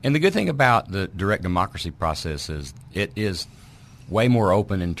agree. And the good thing about the direct democracy process is it is way more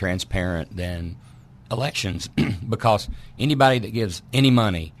open and transparent than elections because anybody that gives any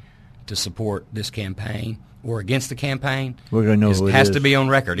money to support this campaign or against the campaign we're going to know who it has is. To be on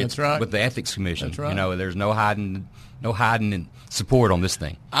record. That's right. With the Ethics Commission. That's right. There's no hiding in support on this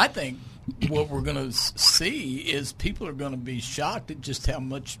thing. I think what we're going to see is people are going to be shocked at just how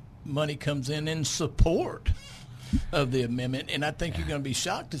much money comes in support of the amendment, and I think you're going to be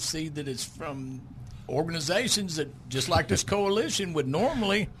shocked to see that it's from organizations that, just like this coalition, would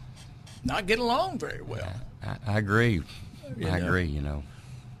normally not get along very well. I agree. I agree.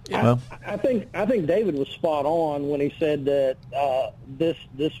 Well, I think David was spot on when he said that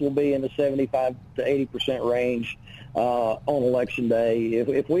this will be in the 75 to 80% range on election day.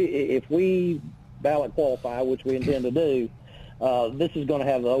 If we ballot qualify, which we intend to do, this is going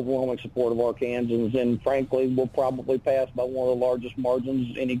to have the overwhelming support of Arkansans, and frankly, will probably pass by one of the largest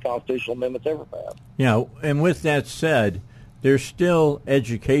margins any constitutional amendment's ever passed. Yeah, and with that said, there's still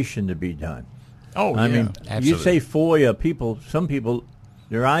education to be done. Oh, I mean, absolutely. You say FOIA, some people,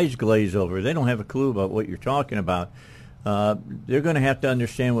 their eyes glaze over. They don't have a clue about what you're talking about. They're going to have to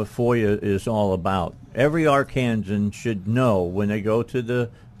understand what FOIA is all about. Every Arkansan should know when they go to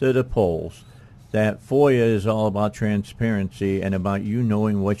the polls that FOIA is all about transparency and about you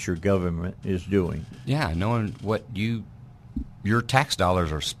knowing what your government is doing. Yeah, knowing what your tax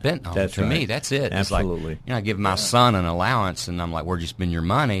dollars are spent on. That's to right. me, that's it. Absolutely. It's like, I give my son an allowance, and I'm like, where'd you spend your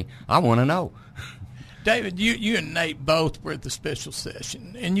money? I want to know. David, you and Nate both were at the special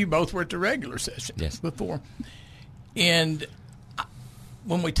session, and you both were at the regular session before. And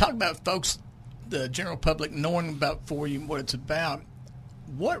when we talk about folks, the general public knowing about FOIA and what it's about,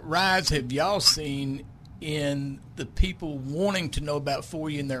 what rise have y'all seen in the people wanting to know about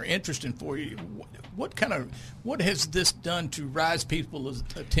FOIA and their interest in FOIA? What has this done to rise people's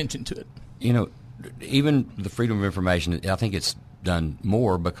attention to it? Even the freedom of information, I think it's done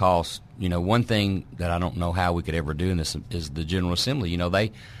more because, one thing that I don't know how we could ever do in this is the General Assembly.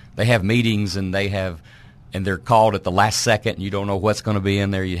 They have meetings and they're called at the last second and you don't know what's going to be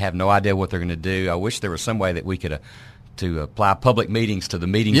in there. You have no idea what they're going to do. I wish there was some way that we could to apply public meetings to the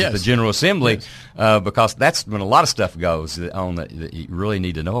meetings of the General Assembly because that's when a lot of stuff goes on that you really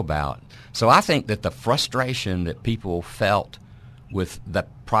need to know about. So I think that the frustration that people felt with the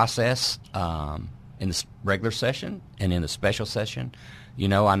process in the regular session and in the special session,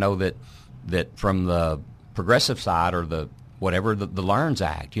 I know that from the progressive side or the Learns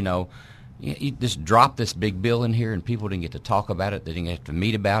Act, you just drop this big bill in here and people didn't get to talk about it. They didn't have to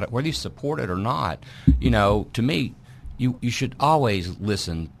meet about it. Whether you support it or not, to me, you should always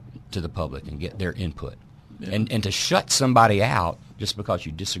listen to the public and get their input. Yeah. And to shut somebody out just because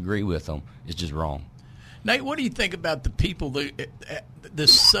you disagree with them is just wrong. Nate, what do you think about the people, the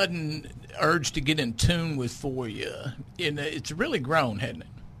sudden urge to get in tune with FOIA? It's really grown, hasn't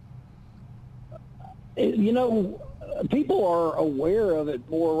it? You know, people are aware of it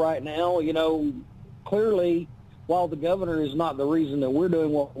more right now. You know, clearly, while the governor is not the reason that we're doing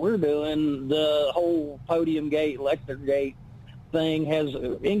what we're doing, the whole podium gate, lecture gate thing has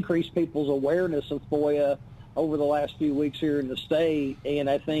increased people's awareness of FOIA over the last few weeks here in the state. And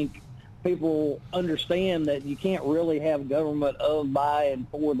I think people understand that you can't really have government of, by, and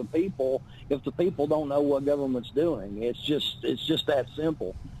for the people if the people don't know what government's doing. It's just that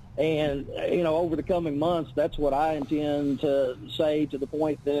simple. And, you know, over the coming months, that's what I intend to say, to the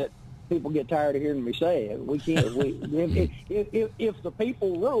point that people get tired of hearing me say it. We can't. If the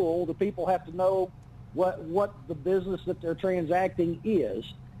people rule, the people have to know what the business that they're transacting is,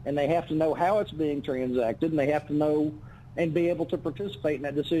 and they have to know how it's being transacted, and they have to know and be able to participate in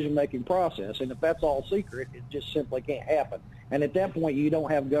that decision-making process. And if that's all secret, it just simply can't happen. And at that point, you don't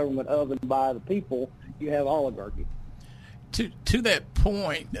have government of and by the people. You have oligarchy. To that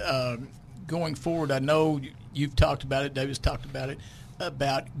point, going forward, I know you've talked about it, David's talked about it,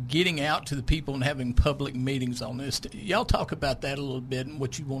 about getting out to the people and having public meetings on this. Y'all talk about that a little bit and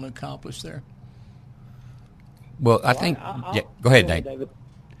what you want to accomplish there. Well, I think go ahead, Nate. David.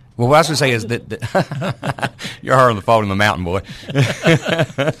 Well, what I was going to say is that you're hard on the fault in the mountain, boy.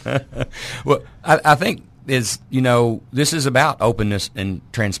 Well, I think is, you know, this is about openness and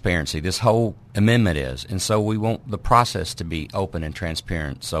transparency. This whole amendment is. And so we want the process to be open and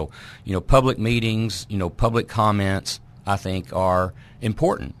transparent. So, you know, public meetings, you know, public comments, I think, are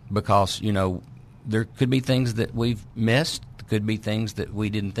important because, you know, there could be things that we've missed, could be things that we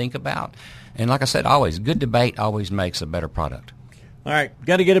didn't think about. And like I said, always, good debate always makes a better product. All right,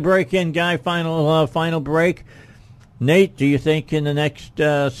 got to get a break in, Guy. Final break. Nate, do you think in the next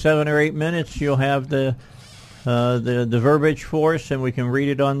 7 or 8 minutes you'll have the verbiage for us and we can read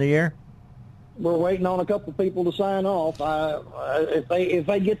it on the air? We're waiting on a couple people to sign off. If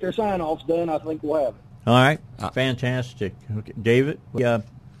they get their sign-offs done, I think we'll have it. All right, fantastic. Okay. David,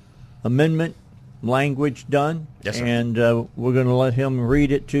 amendment language done. Yes, sir. And we're going to let him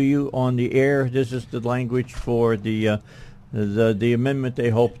read it to you on the air. This is the language for the amendment they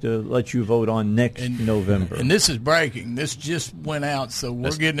hope to let you vote on next November. And this is breaking. This just went out, so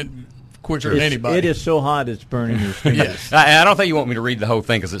we're getting it quicker than anybody. It is so hot it's burning your fingers. Yes. I don't think you want me to read the whole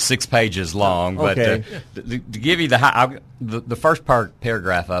thing because it's 6 pages long. Okay. But to give you the first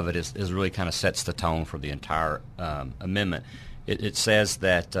paragraph of it is really kind of sets the tone for the entire amendment. It says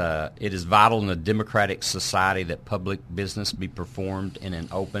that it is vital in a democratic society that public business be performed in an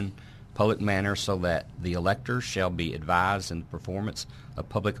open, public manner so that the electors shall be advised in the performance of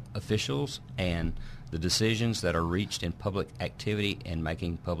public officials and the decisions that are reached in public activity and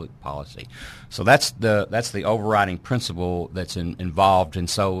making public policy. So that's the overriding principle that's involved. And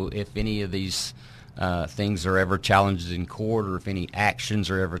so if any of these things are ever challenged in court, or if any actions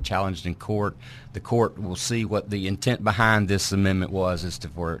are ever challenged in court, the court will see what the intent behind this amendment was,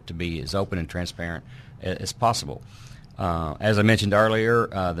 for it to be as open and transparent as possible. As I mentioned earlier,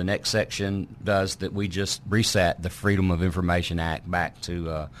 the next section does that we just reset the Freedom of Information Act back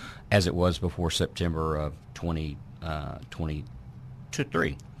to as it was before September of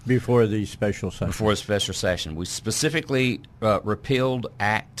 2023. Before the special session. Before the special session. We specifically repealed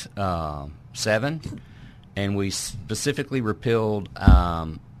Act 7, and we specifically repealed,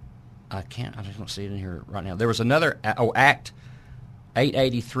 I just don't see it in here right now. There was another, Act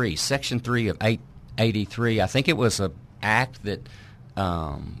 883, Section 3 of 883. I think it was an act that,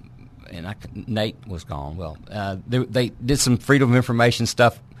 Nate was gone. Well, they did some Freedom of Information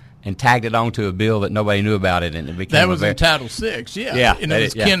stuff and tagged it onto a bill that nobody knew about it, and it became that was in Title VI, yeah. And it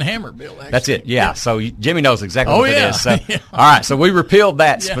was Ken Hammer bill, actually. That's it, yeah. So Jimmy knows exactly what it is. So, yeah. All right, so we repealed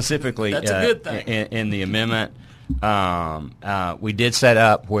that specifically. That's a good thing. In the amendment. We did set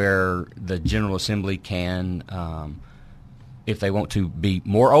up where the General Assembly can, if they want to be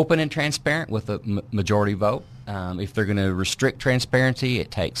more open and transparent with a majority vote, if they're going to restrict transparency, it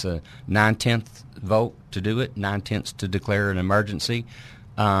takes a 9/10 vote to do it, 9/10 to declare an emergency.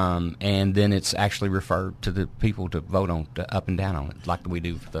 And then it's actually referred to the people to vote on, up and down on it, like we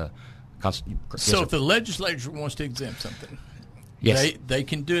do for the Constitution. So if the legislature wants to exempt something, yes, they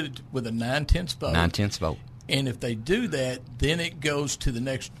can do it with a 9/10 vote. 9/10 vote. And if they do that, then it goes to the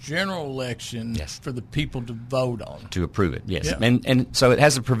next general election for the people to vote on. To approve it, yes. Yeah. And so it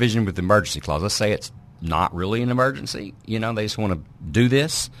has a provision with the emergency clause. Let's say it's not really an emergency, they just want to do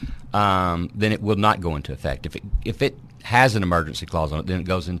this, then it will not go into effect. If it has an emergency clause on it, then it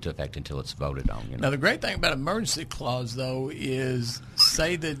goes into effect until it's voted on. Now, the great thing about emergency clause, though, is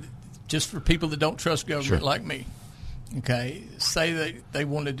say that just for people that don't trust government like me, okay, say that they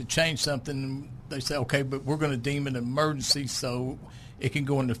wanted to change something, they say, okay, but we're going to deem it an emergency so it can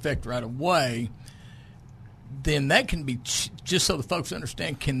go into effect right away. Then that can be, just so the folks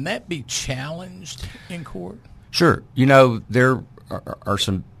understand, can that be challenged in court? Sure. There are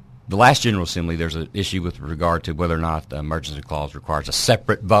some. The last General Assembly, there's an issue with regard to whether or not the emergency clause requires a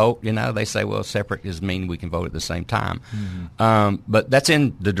separate vote. They say, well, separate is mean we can vote at the same time. Mm-hmm. But that's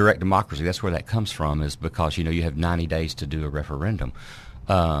in the direct democracy. That's where that comes from, is because, you have 90 days to do a referendum.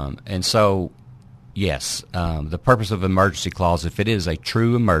 And so, yes, the purpose of emergency clause, if it is a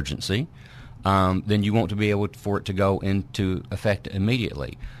true emergency, then you want to be able for it to go into effect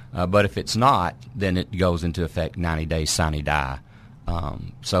immediately. But if it's not, then it goes into effect 90 days, sine die.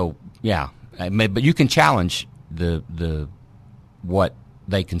 But you can challenge the what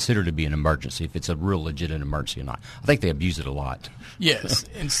they consider to be an emergency, if it's a real legitimate emergency or not. I think they abuse it a lot. Yes,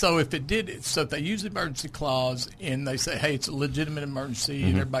 and so if they use the emergency clause and they say, hey, it's a legitimate emergency,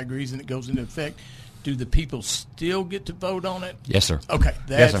 and everybody agrees and it goes into effect, do the people still get to vote on it? Yes, sir. Okay,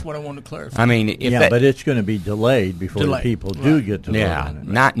 that's what I want to clarify. I mean, but it's going to be delayed before the people do get to vote on it.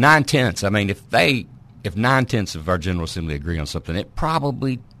 Right? 9/10. I mean, if 9/10 of our General Assembly agree on something, it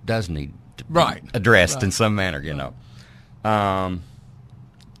probably does need to be addressed in some manner.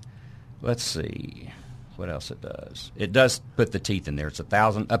 Let's see what else it does. It does put the teeth in there. It's up to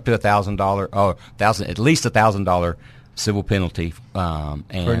 $1,000, at least $1,000 civil penalty,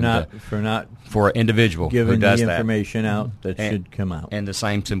 and for an individual giving who does the information out that should come out. And the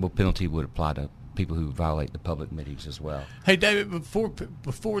same civil penalty would apply to people who violate the public meetings as well. Hey, David, before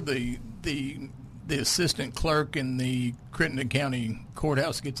the assistant clerk in the Crittenden County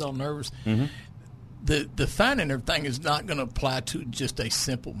Courthouse gets all nervous, the fine and everything is not going to apply to just a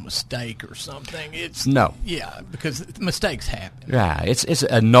simple mistake or something. Because mistakes happen. Yeah, it's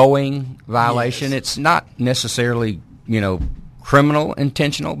a knowing violation. Yes. It's not necessarily criminal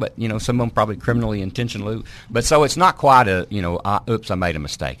intentional, but some of them probably criminally intentional. But so it's not quite a oops, I made a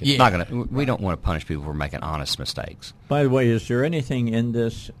mistake. It's not going to. We don't want to punish people for making honest mistakes. By the way, is there anything in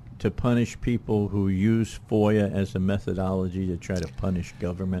this to punish people who use FOIA as a methodology to try to punish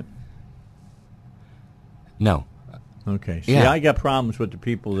government? No. Okay. See, I got problems with the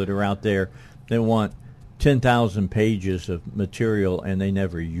people that are out there that want 10,000 pages of material and they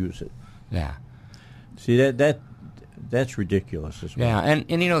never use it. Yeah. See, that's ridiculous as well. Yeah,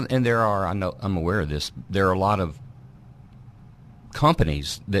 and there are, I'm aware of this, there are a lot of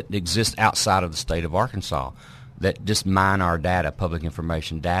companies that exist outside of the state of Arkansas that just mine our data, public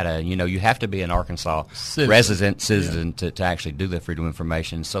information data. You have to be an Arkansas citizen to actually do the Freedom of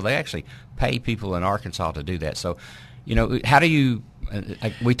Information. So they actually pay people in Arkansas to do that. So, how do you?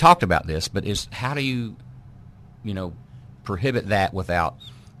 We talked about this, but how do you, prohibit that without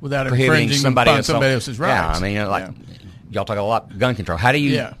prohibiting somebody else's rights? Yeah, I mean, y'all talk a lot gun control. How do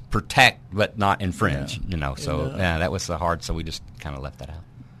you protect but not infringe? That was the hard. So we just kind of left that out.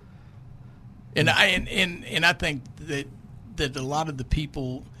 And I think that a lot of the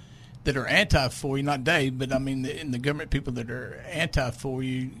people that are anti-FOIA, not Dave, but I mean in the government, people that are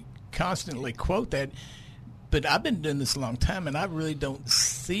anti-FOIA constantly quote that. But I've been doing this a long time, and I really don't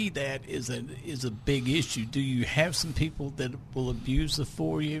see that as a big issue. Do you have some people that will abuse the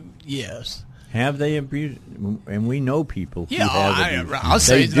FOIA? Yes. Have they abused? And we know people who have abused. I'll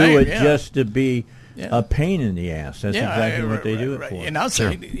say they do it just to be a pain in the ass. That's exactly what they do it for. And I'll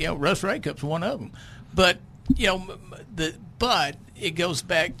say, Russ Raycup's one of them. But but it goes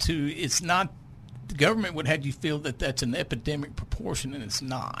back to, it's not, the government would have you feel that that's an epidemic proportion, and it's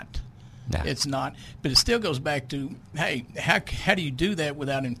not. No. It's not. But it still goes back to, hey, how do you do that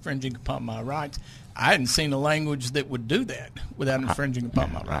without infringing upon my rights? I hadn't seen a language that would do that without infringing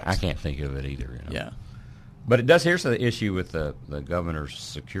upon my rights. I can't think of it either. Yeah. But it does. Here's the issue with the governor's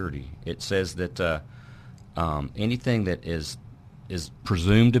security. It says that anything that is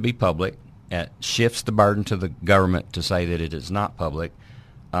presumed to be public shifts the burden to the government to say that it is not public,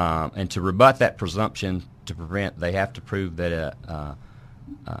 and to rebut that presumption, they have to prove that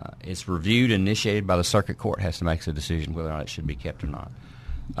it's reviewed and initiated by the circuit court, has to make a decision whether or not it should be kept or not.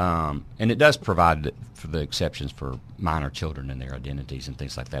 And it does provide for the exceptions for minor children and their identities and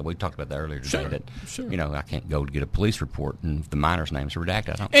things like that. We talked about that earlier today. I can't go to get a police report and if the minor's name is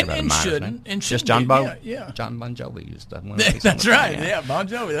redacted, I don't care about the minor's name. And just John Bon Jovi used to. That's right. Yeah, Bon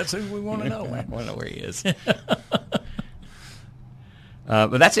Jovi. That's who we want to know. I want to know where he is.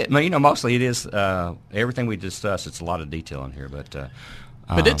 But that's it. Mostly it is everything we discussed. It's a lot of detail in here, but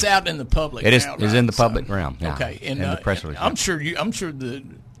But it's out in the public. It is now, is right? in the public realm. Yeah. Okay, and in the press release. I'm sure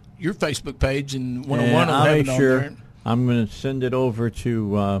your Facebook page and 101 will I'll have make it on sure. there. I'm going to send it over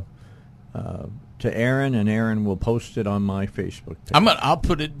to Aaron, and Aaron will post it on my Facebook page. I'll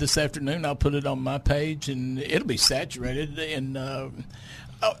put it this afternoon. I'll put it on my page, and it'll be saturated. And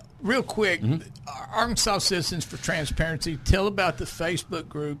real quick, Arkansas Citizens for Transparency. Tell about the Facebook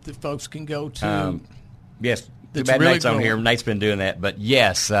group that folks can go to. Yes. Too That's bad really Nate's on growing. here. Nate's been doing that. But,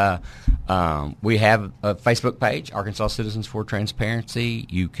 yes, we have a Facebook page, Arkansas Citizens for Transparency.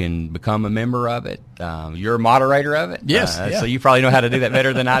 You can become a member of it. You're a moderator of it. Yes. So you probably know how to do that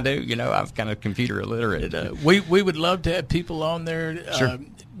better than I do. You know, I'm kind of computer illiterate. We would love to have people on there. Sure.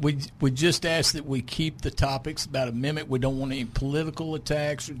 We just ask that we keep the topics about amendment. We don't want any political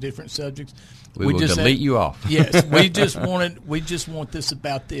attacks or different subjects. We will just delete you off. Yes, we just want this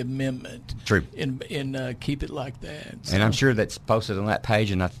about the amendment. True. And keep it like that. So. And I'm sure that's posted on that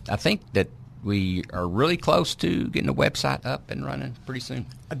page. And I think that we are really close to getting a website up and running pretty soon.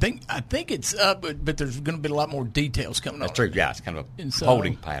 I think it's up, but there's going to be a lot more details coming That's on. true. Yeah, it's kind of a so,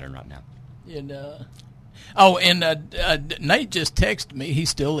 holding pattern right now. And Nate just texted me. He's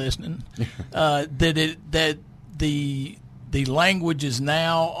still listening. That the language is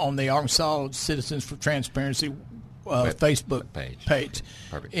now on the Arkansas Citizens for Transparency Facebook page.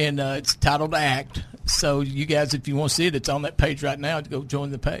 Perfect. And it's titled ACT. So you guys, if you want to see it, it's on that page right now. Go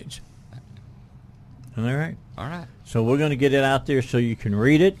join the page. All right. All right. So we're going to get it out there so you can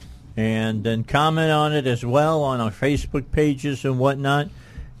read it and then comment on it as well on our Facebook pages and whatnot.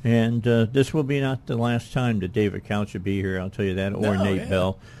 And this will be not the last time that David Couch will be here, I'll tell you that, or Nate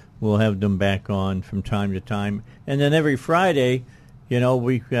Bell. We'll have them back on from time to time. And then every Friday,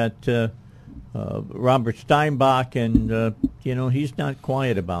 we've got Robert Steinbach, and, he's not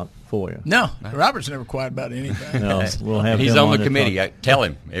quiet about FOIA. No, Robert's never quiet about anything. No, we'll have He's him on the committee. Tell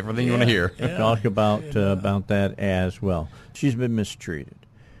him everything you want to hear. Talk about that as well. She's been mistreated.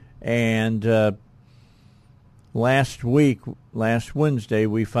 And last Wednesday,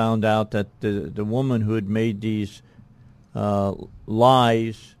 we found out that the woman who had made these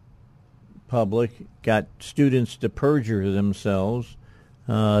lies public got students to perjure themselves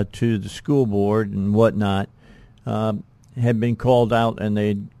to the school board and whatnot, had been called out, and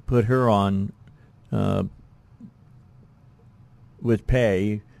they put her on with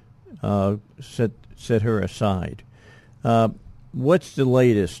pay, set her aside. What's the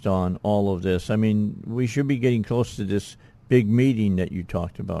latest on all of this? I mean, we should be getting close to this big meeting that you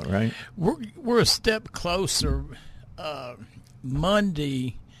talked about, right? We're a step closer.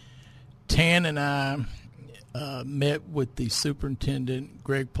 Monday, Tan and I met with the superintendent,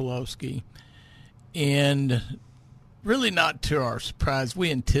 Greg Pulowski, and really not to our surprise,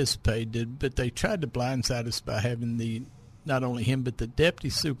 we anticipated, but they tried to blindside us by having not only him but the deputy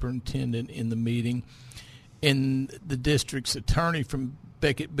superintendent in the meeting, and the district's attorney from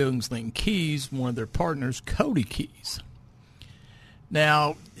Beckett, Billingsley, and Keys, one of their partners, Cody Keys.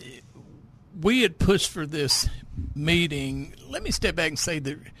 Now, we had pushed for this meeting. Let me step back and say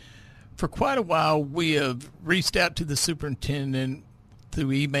that for quite a while we have reached out to the superintendent through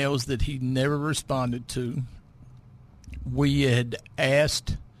emails that he never responded to. We had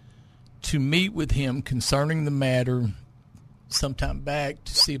asked to meet with him concerning the matter sometime back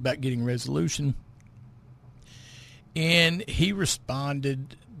to see about getting resolution. And he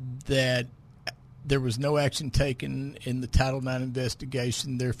responded that there was no action taken in the Title IX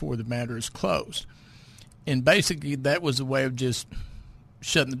investigation, therefore the matter is closed. And basically that was a way of just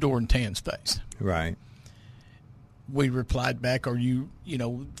shutting the door in Tan's face. Right. We replied back, are you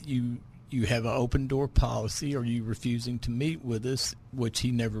have an open door policy? Are you refusing to meet with us? Which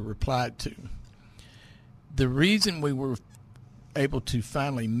he never replied to. The reason we were able to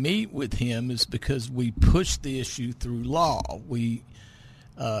finally meet with him is because we pushed the issue through law.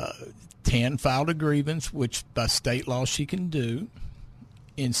 Tan filed a grievance, which by state law she can do,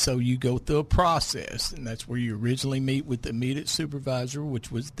 and so you go through a process, and that's where you originally meet with the immediate supervisor,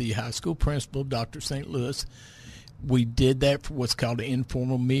 which was the high school principal, Dr. St. Louis. We did that for what's called an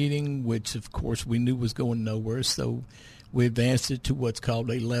informal meeting, which of course we knew was going nowhere, so we advanced it to what's called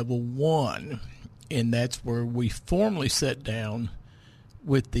a level 1. And that's where we formally sat down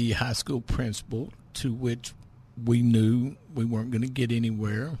with the high school principal, to which we knew we weren't going to get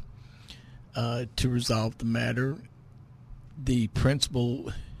anywhere to resolve the matter. The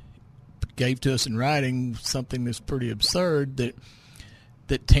principal gave to us in writing something that's pretty absurd,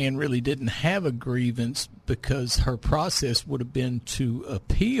 that Tan really didn't have a grievance because her process would have been to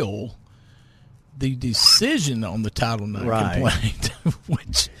appeal the decision on the Title IX complaint,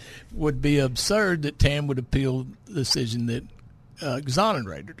 which would be absurd that Tan would appeal the decision that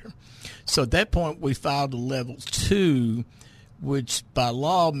exonerated her. So at that point, we filed a level 2, which by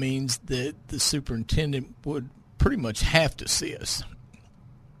law means that the superintendent would pretty much have to see us.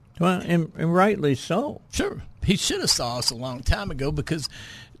 Well, and rightly so. Sure. He should have saw us a long time ago because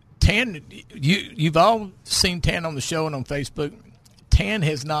Tan, you've all seen Tan on the show and on Facebook. Tan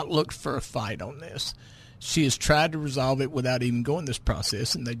has not looked for a fight on this. She has tried to resolve it without even going this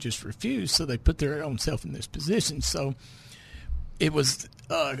process, and they just refused, so they put their own self in this position. So it was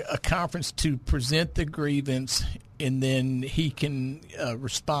a conference to present the grievance, and then he can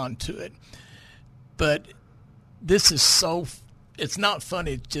respond to it. But this is it's not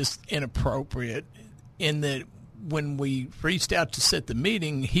funny, it's just inappropriate in that when we reached out to set the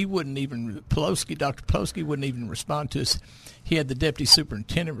meeting, Dr. Pelosi wouldn't even respond to us. He had the deputy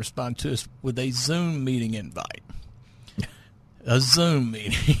superintendent respond to us with a Zoom meeting invite. A Zoom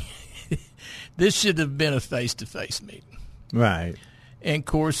meeting. This should have been a face-to-face meeting. Right. And, of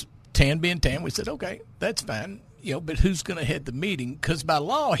course, Tan being Tan, we said, okay, that's fine. But who's going to head the meeting? Because by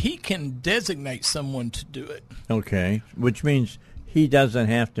law, he can designate someone to do it. Okay, which means he doesn't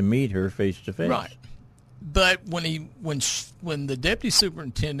have to meet her face-to-face. Right. But when the deputy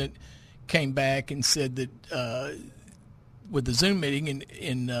superintendent came back and said that with the Zoom meeting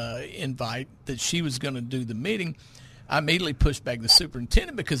and invite that she was going to do the meeting, I immediately pushed back the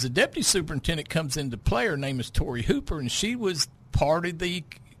superintendent because the deputy superintendent comes into play. Her name is Tori Hooper, and she was part of the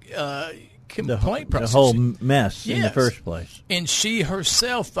complaint process. The whole mess yes. in the first place. And she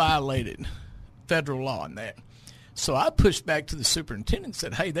herself violated federal law in that. So I pushed back to the superintendent and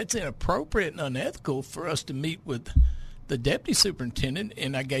said, hey, that's inappropriate and unethical for us to meet with the deputy superintendent,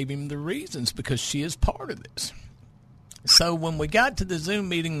 and I gave him the reasons because she is part of this. So when we got to the Zoom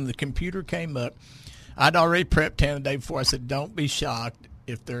meeting and the computer came up, I'd already prepped Tan the day before. I said, don't be shocked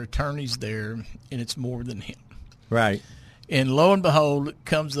if there are attorneys there and it's more than him. Right. And lo and behold, it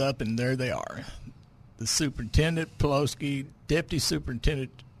comes up, and there they are. The superintendent, Pelosi, deputy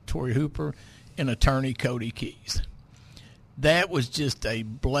superintendent, Tori Hooper, and attorney Cody Keys. That was just a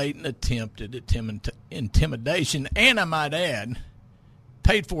blatant attempt at intimidation, and I might add,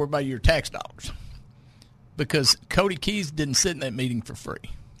 paid for by your tax dollars. Because Cody Keys didn't sit in that meeting for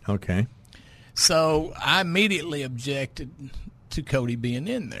free. Okay. So I immediately objected to Cody being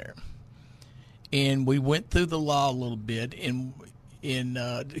in there. And we went through the law a little bit. And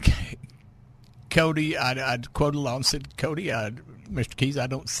Cody, I quoted the law and said, Cody, Mr. Keys, I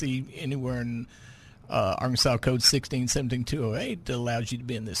don't see anywhere in Arkansas Code 16-17-208 that allows you to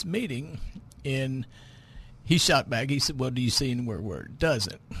be in this meeting. And he shot back. He said, well, do you see anywhere where it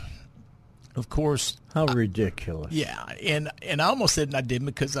doesn't? Of course. How ridiculous. Yeah. And I almost said, and I didn't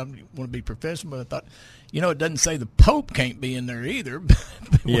because I want to be professional, but I thought, it doesn't say the Pope can't be in there either. But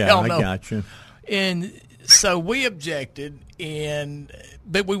yeah, I got you. And so we objected,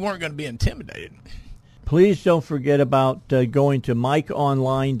 but we weren't going to be intimidated. Please don't forget about going to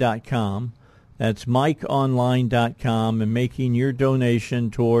MikeOnline.com. That's MikeOnline.com and making your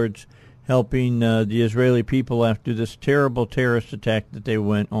donation towards helping the Israeli people after this terrible terrorist attack that they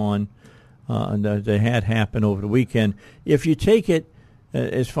went on. That they had happen over the weekend. If you take it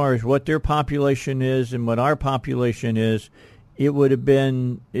as far as what their population is and what our population is, it would have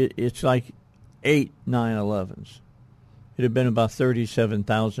been, it's like 8 9/11s. It would have been about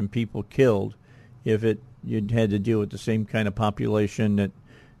 37,000 people killed if you'd had to deal with the same kind of population that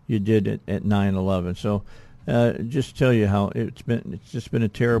you did at 9/11. So just tell you how it's just been a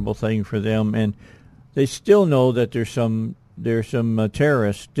terrible thing for them. And they still know that there's some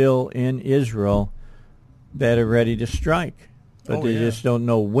terrorists still in Israel that are ready to strike, but they just don't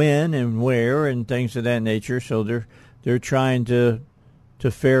know when and where and things of that nature. So they're trying to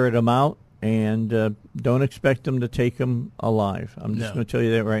ferret them out, and don't expect them to take them alive. I'm just going to tell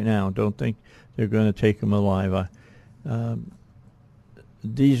you that right now. Don't think they're going to take them alive.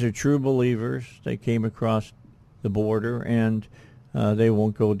 These are true believers. They came across the border, and they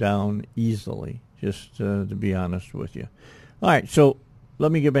won't go down easily, just to be honest with you. All right, so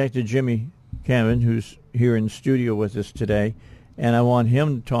let me get back to Jimmy Cameron, who's here in the studio with us today, and I want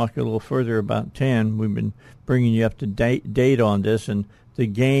him to talk a little further about Tan. We've been bringing you up to date on this and the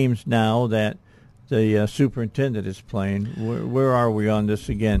games now that the superintendent is playing. Where are we on this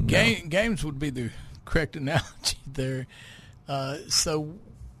again? Games would be the correct analogy there. So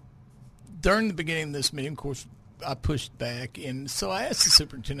during the beginning of this meeting, of course, I pushed back, and so I asked the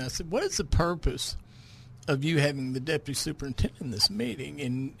superintendent, I said, what is the purpose of you having the deputy superintendent in this meeting?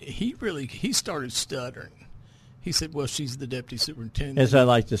 And he started stuttering. He said, well, she's the deputy superintendent. As I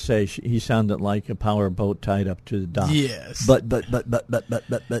like to say, he sounded like a power boat tied up to the dock. Yes. But.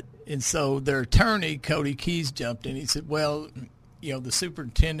 And so their attorney, Cody Keys, jumped in. He said, well, the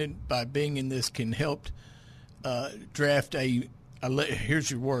superintendent, by being in this, can help draft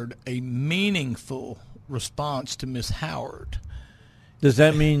here's your word, a meaningful response to Miss Howard. Does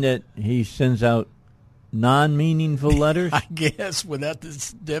that mean that he sends out non-meaningful letters? I guess, without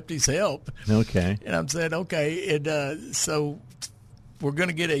this deputy's help. Okay. And I'm saying, so we're going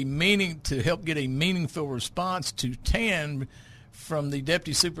to get to help get a meaningful response to TAN from the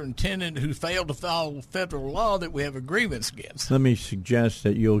deputy superintendent who failed to follow federal law that we have a grievance against. Let me suggest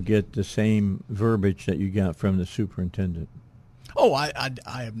that you'll get the same verbiage that you got from the superintendent. Oh, I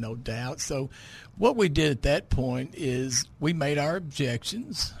have no doubt. So what we did at that point is we made our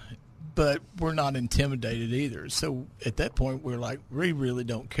objections, but we're not intimidated either. So at that point, we're like, we really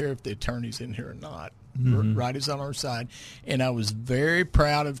don't care if the attorney's in here or not. Mm-hmm. Right is on our side. And I was very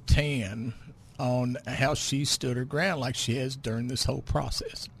proud of Tan on how she stood her ground like she has during this whole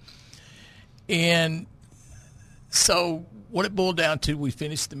process. And so what it boiled down to, we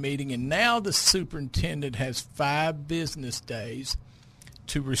finished the meeting, and now the superintendent has 5 business days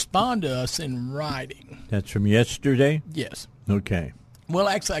to respond to us in writing. That's from yesterday? Yes. Okay. Well,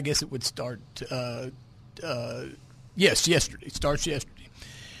 actually, I guess it would start, yesterday. It starts yesterday.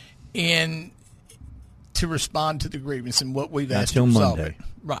 And to respond to the grievance and what we've asked to resolve it.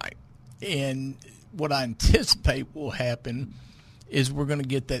 Right. And what I anticipate will happen is we're going to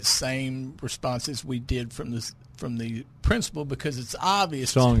get that same response as we did from the principal, because it's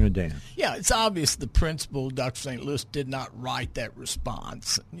obvious. Song and dance. Yeah, it's obvious the principal, Dr. St. Louis, did not write that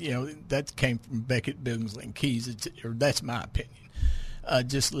response. That came from Beckett, Billingsley, and Keys, or that's my opinion,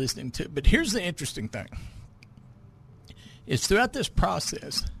 just listening to it. But here's the interesting thing. It's throughout this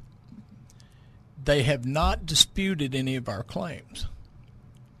process, they have not disputed any of our claims.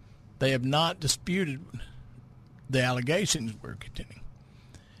 They have not disputed the allegations we're contending.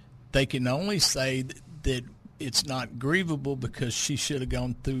 They can only say that it's not grievable because she should have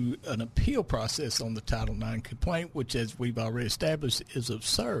gone through an appeal process on the Title IX complaint, which, as we've already established, is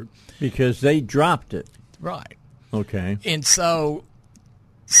absurd. Because they dropped it. Right. Okay. And so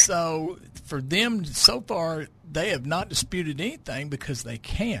for them, so far, they have not disputed anything because they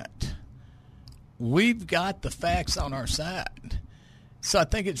can't. We've got the facts on our side. So I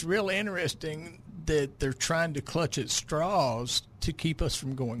think it's real interesting that they're trying to clutch at straws to keep us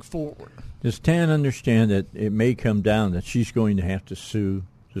from going forward. Does Tan understand that it may come down that she's going to have to sue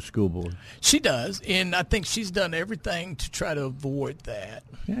the school board? She does, and I think she's done everything to try to avoid that.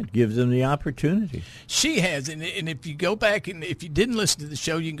 Yeah, it gives them the opportunity. She has, and if you go back, and if you didn't listen to the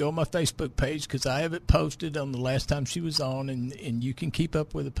show, you can go on my Facebook page, because I have it posted on the last time she was on, and you can keep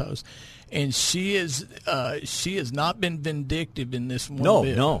up with the post. And she has not been vindictive in this one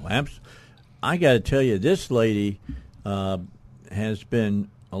bit. No, I got to tell you, this lady has been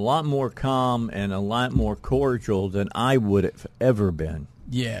a lot more calm and a lot more cordial than I would have ever been.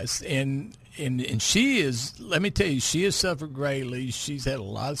 Yes, and she is, let me tell you, she has suffered greatly. She's had a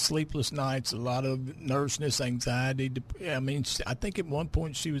lot of sleepless nights, a lot of nervousness, anxiety. I mean, I think at one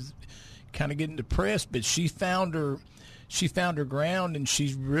point she was kind of getting depressed, but she found her ground, and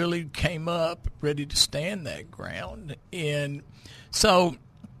she really came up ready to stand that ground. And so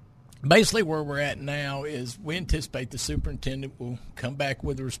basically where we're at now is we anticipate the superintendent will come back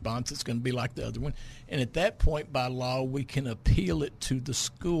with a response that's going to be like the other one. And at that point, by law, we can appeal it to the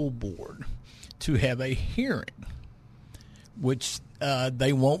school board to have a hearing, whit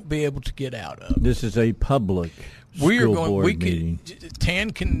they won't be able to get out of. This is a public board meeting. TAN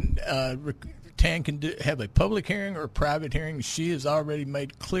can have a public hearing or a private hearing. She has already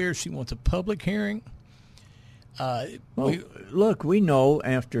made clear she wants a public hearing. Look, we know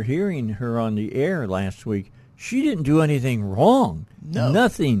after hearing her on the air last week, she didn't do anything wrong. No.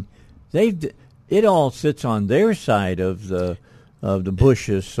 Nothing. It all sits on their side of the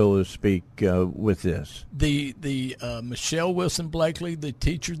bushes, so to speak, with this. The Michelle Wilson Blakely, the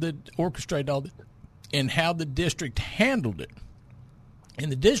teacher that orchestrated all this, and how the district handled it.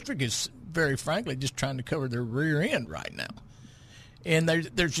 And the district is, very frankly, just trying to cover their rear end right now. And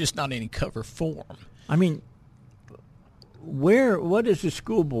there's just not any cover for them. I mean, what is the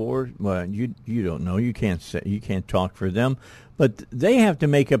school board? Well, you don't know. You can't talk for them, but they have to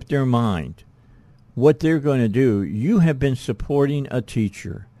make up their mind what they're going to do. You have been supporting a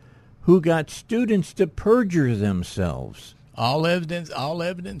teacher who got students to perjure themselves. All evidence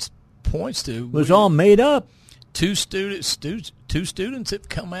points to was all made up. Two students have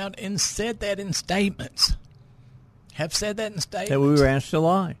come out and said that in statements. Have said that in statements. That we were asked to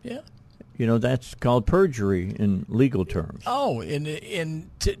lie. Yeah. You know, that's called perjury in legal terms. Oh, and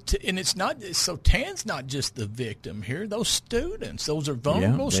it's not, so Tan's not just the victim here. Those students, those are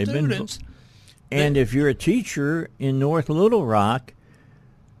vulnerable students And if you're a teacher in North Little Rock,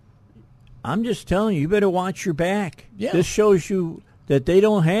 I'm just telling you better watch your back. Yeah. This shows you that they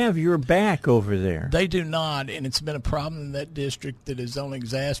don't have your back over there. They do not, and it's been a problem in that district that has only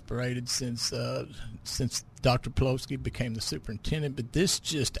exasperated since Dr. Pelosi became the superintendent. But this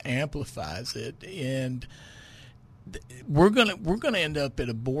just amplifies it, and we're gonna end up at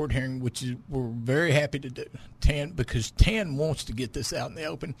a board hearing, which we're very happy to do, because TAN wants to get this out in the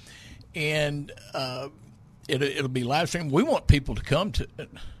open, and it'll be live streamed. We want people to come to it.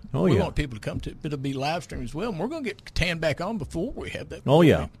 We want people to come to it, but it'll be live streamed as well. And we're going to get TAN back on before we have that. Oh,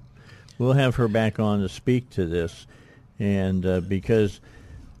 yeah. We'll have her back on to speak to this. And because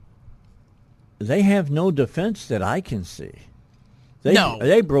they have no defense that I can see.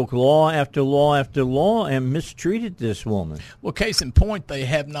 They broke law after law after law and mistreated this woman. Well, case in point, they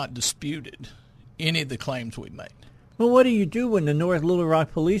have not disputed any of the claims we made. Well, what do you do when the North Little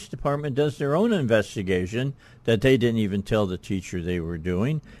Rock Police Department does their own investigation that they didn't even tell the teacher they were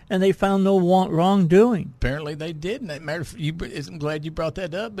doing, and they found no wrongdoing? Apparently they did. And I'm glad you brought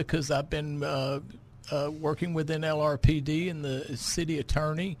that up, because I've been working with NLRPD and the city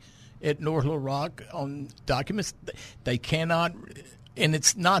attorney at North Little Rock on documents. They cannot, and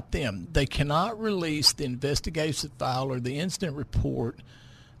it's not them, they cannot release the investigation file or the incident report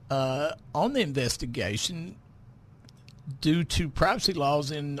on the investigation due to privacy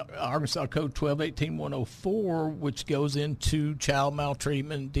laws in Arkansas Code 1218-104, which goes into child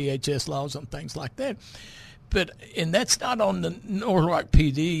maltreatment, DHS laws, and things like that. And that's not on the North Rock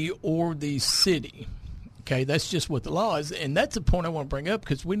PD or the city. Okay, that's just what the law is. And that's the point I want to bring up,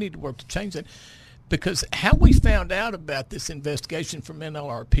 because we need to work to change that. Because how we found out about this investigation from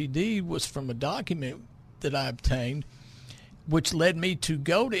NLRPD was from a document that I obtained, which led me to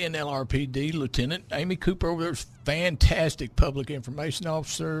go to NLRPD. Lieutenant Amy Cooper over there is fantastic public information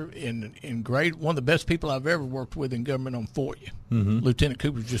officer and great, one of the best people I've ever worked with in government on FOIA. Mm-hmm. Lieutenant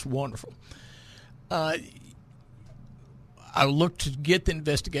Cooper is just wonderful. I looked to get the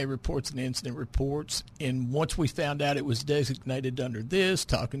investigative reports and incident reports, and once we found out it was designated under this,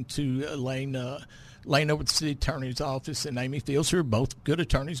 talking to Lane over at the city attorney's office and Amy Fields, who are both good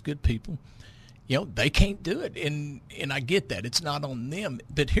attorneys, good people, they can't do it, and I get that. It's not on them.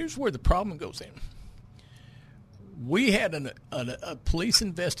 But here's where the problem goes in. We had a police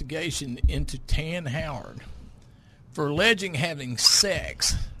investigation into Tan Howard for alleging having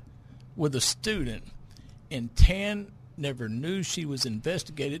sex with a student, and Tan never knew she was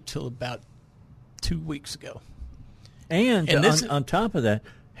investigated till about 2 weeks ago. And on top of that,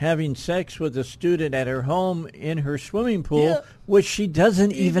 having sex with a student at her home in her swimming pool, which she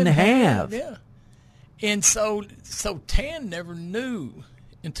doesn't even have. Yeah. And so Tan never knew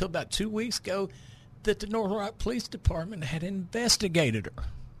until about 2 weeks ago that the North Rock Police Department had investigated her.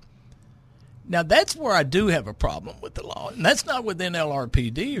 Now, that's where I do have a problem with the law, and that's not within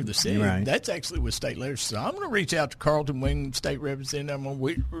LRPD or the city. Right. That's actually with state legislators. So I'm going to reach out to Carlton Wing, state representative. I'm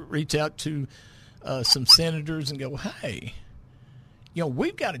going to reach out to some senators and go, hey,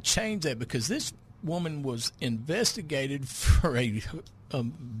 we've got to change that, because this woman was investigated for a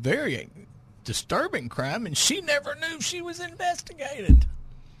very disturbing crime, and she never knew she was investigated.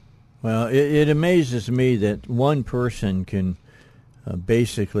 Well, it amazes me that one person can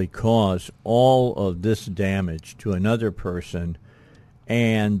basically cause all of this damage to another person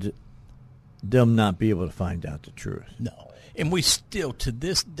and them not be able to find out the truth. No. And we still, to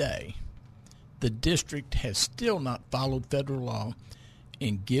this day, the district has still not followed federal law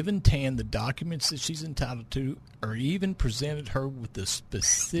and given Tan the documents that she's entitled to, or even presented her with the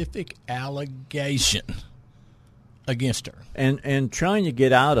specific allegation against her. And trying to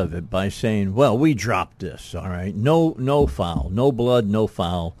get out of it by saying, well, we dropped this, all right? No foul, no blood, no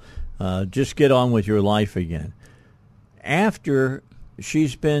foul. Just get on with your life again. After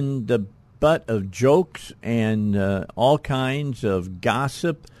she's been the butt of jokes and all kinds of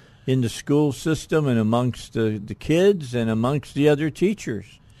gossip in the school system and amongst the kids and amongst the other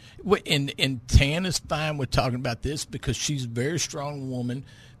teachers. And Tan is fine with talking about this because she's a very strong woman,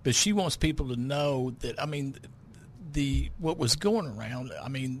 but she wants people to know that, what was going around,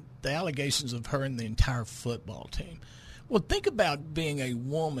 the allegations of her and the entire football team. Well, think about being a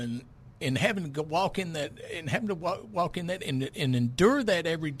woman and having to walk in that and endure that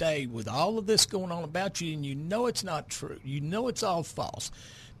every day with all of this going on about you, and it's not true. It's all false.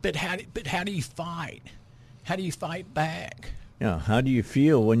 But how do you fight? How do you fight back? Yeah, how do you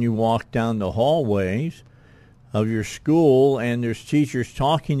feel when you walk down the hallways of your school and there's teachers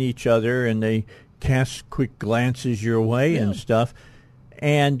talking to each other and they cast quick glances your way and stuff,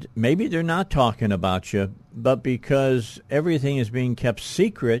 and maybe they're not talking about you, but because everything is being kept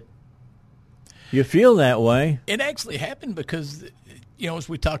secret, You feel that way. It actually happened because, as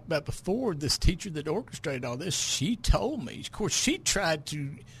we talked about before, this teacher that orchestrated all this, she told me. Of course, she tried to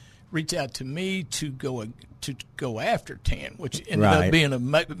reach out to me to go after Tan, which ended up being a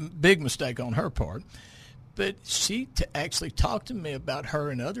big mistake on her part. But she actually talked to me about her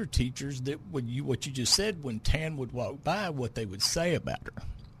and other teachers that what you just said, when Tan would walk by, what they would say about her.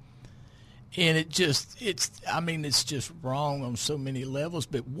 And it's just wrong on so many levels.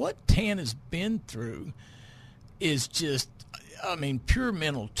 But what Tan has been through is just, pure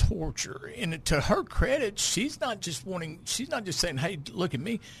mental torture. And to her credit, she's not just saying, hey, look at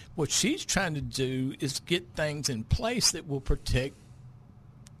me. What she's trying to do is get things in place that will protect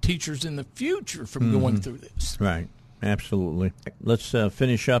teachers in the future from going through this. Right. Absolutely. Let's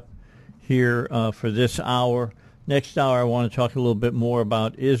finish up here for this hour. Next hour, I want to talk a little bit more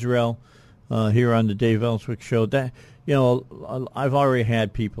about Israel. Here on the Dave Elswick Show. That, I've already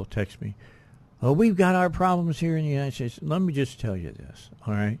had people text me, we've got our problems here in the United States. Let me just tell you this,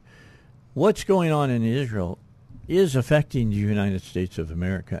 all right? What's going on in Israel is affecting the United States of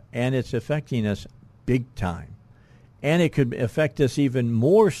America, and it's affecting us big time. And it could affect us even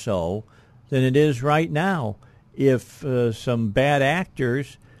more so than it is right now if some bad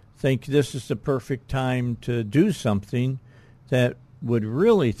actors think this is the perfect time to do something that would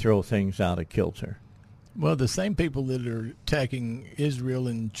really throw things out of kilter. Well, the same people that are attacking Israel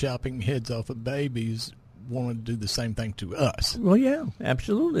and chopping heads off of babies want to do the same thing to us. Well, yeah,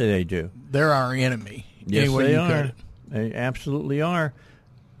 absolutely they do. They're our enemy. Yes, they are. They absolutely are.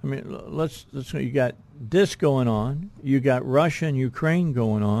 Let's you got this going on. You got Russia and Ukraine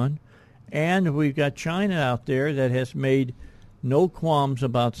going on, and we've got China out there that has made no qualms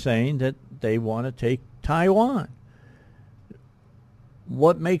about saying that they want to take Taiwan.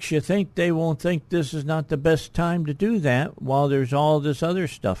 What makes you think they won't think this is not the best time to do that while there's all this other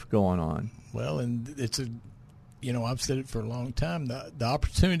stuff going on? Well, and it's I've said it for a long time. The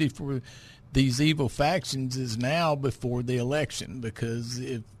opportunity for these evil factions is now before the election, because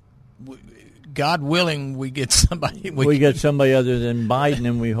if, God willing, we get somebody. We get somebody other than Biden,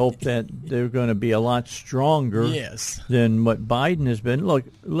 and we hope that they're going to be a lot stronger than what Biden has been. Look,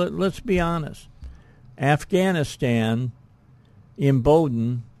 let's be honest. Afghanistan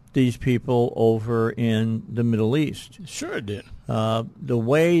emboldened these people over in the Middle East. Sure it did. The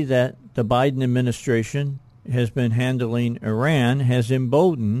way that the Biden administration has been handling Iran has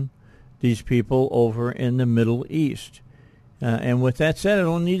emboldened these people over in the Middle East. And with that said, I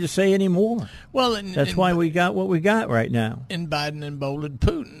don't need to say any more. Well, that's why we got what we got right now. And Biden emboldened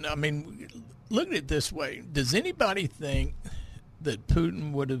Putin. Look at it this way. Does anybody think that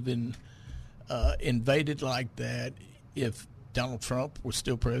Putin would have been invaded like that if Donald Trump was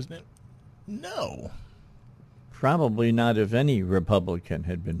still president? No. Probably not if any Republican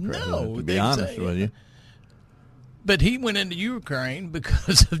had been president, to be honest with you. But he went into Ukraine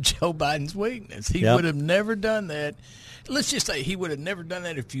because of Joe Biden's weakness. He would have never done that. Let's just say he would have never done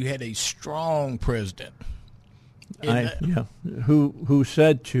that if you had a strong president. Who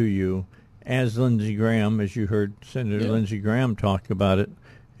said to you, as Lindsey Graham, as you heard Senator Lindsey Graham talk about it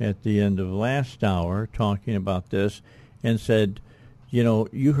at the end of last hour, talking about this, and said,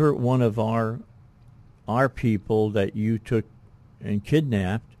 you hurt one of our people that you took and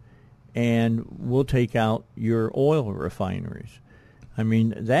kidnapped, and we'll take out your oil refineries.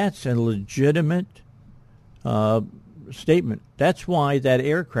 That's a legitimate statement. That's why that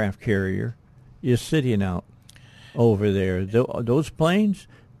aircraft carrier is sitting out over there. Those planes,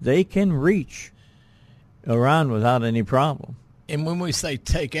 they can reach Iran without any problem. And when we say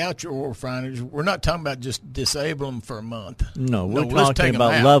take out your oil refineries, we're not talking about just disable them for a month. No, we're talking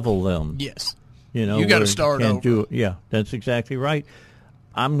about level them. Yes. You got to start over. Yeah, that's exactly right.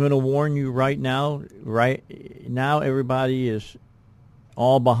 I'm going to warn you right now. Right now, everybody is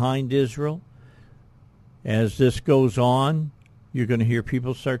all behind Israel. As this goes on, you're going to hear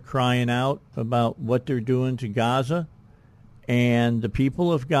people start crying out about what they're doing to Gaza. And the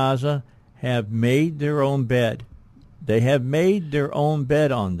people of Gaza have made their own bed. They have made their own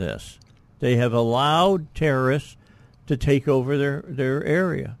bed on this. They have allowed terrorists to take over their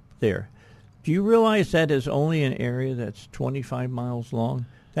area there. Do you realize that is only an area that's 25 miles long?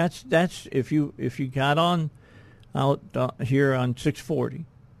 That's if you got on out here on 640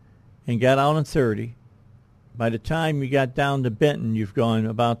 and got out on 30, by the time you got down to Benton, you've gone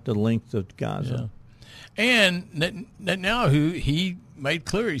about the length of Gaza. Yeah. And Netanyahu, he made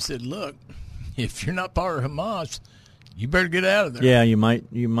clear, he said, look, if you're not part of Hamas, you better get out of there. Yeah, you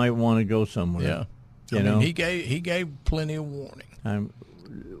might want to go somewhere. Yeah. He gave plenty of warning.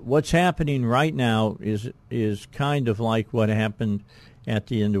 What's happening right now is kind of like what happened at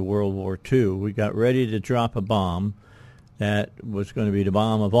the end of World War II. We got ready to drop a bomb that was going to be the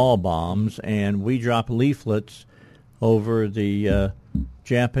bomb of all bombs, and we dropped leaflets over the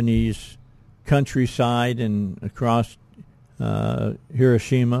Japanese countryside and across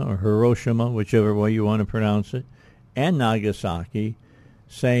Hiroshima or Hiroshima, whichever way you want to pronounce it, and Nagasaki,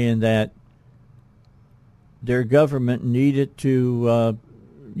 saying that their government needed to,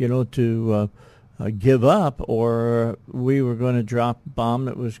 give up, or we were going to drop a bomb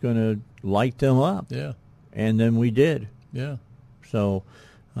that was going to light them up. Yeah, and then we did. Yeah. So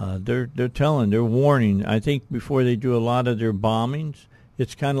they're warning. I think before they do a lot of their bombings,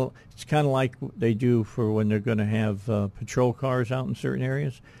 it's kind of like they do for when they're going to have patrol cars out in certain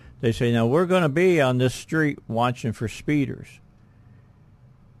areas. They say, now we're going to be on this street watching for speeders.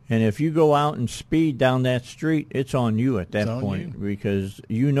 And if you go out and speed down that street, it's on you at that point because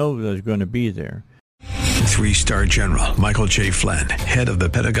you know they're going to be there. 3-star General Michael J. Flynn, head of the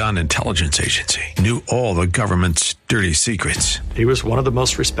Pentagon Intelligence Agency, knew all the government's dirty secrets. He was one of the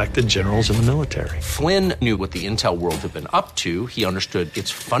most respected generals in the military. Flynn knew what the intel world had been up to. He understood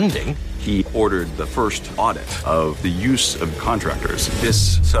its funding. He ordered the first audit of the use of contractors.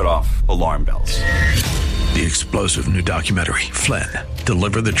 This set off alarm bells. The explosive new documentary, Flynn,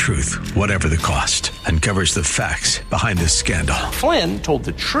 Deliver the Truth, Whatever the Cost, uncovers the facts behind this scandal. Flynn told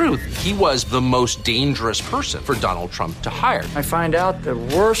the truth. He was the most dangerous person for Donald Trump to hire. I find out the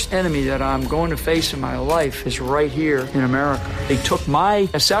worst enemy that I'm going to face in my life is right here in America. They took my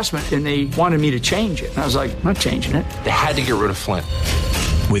assessment and they wanted me to change it. And I was like, I'm not changing it. They had to get rid of Flynn.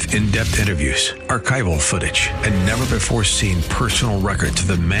 With in-depth interviews, archival footage, and never-before-seen personal records of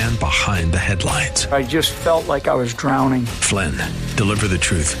the man behind the headlines. I just felt like I was drowning. Flynn, Deliver the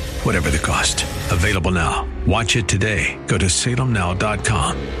Truth, Whatever the Cost. Available now. Watch it today. Go to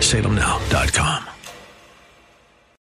salemnow.com. salemnow.com.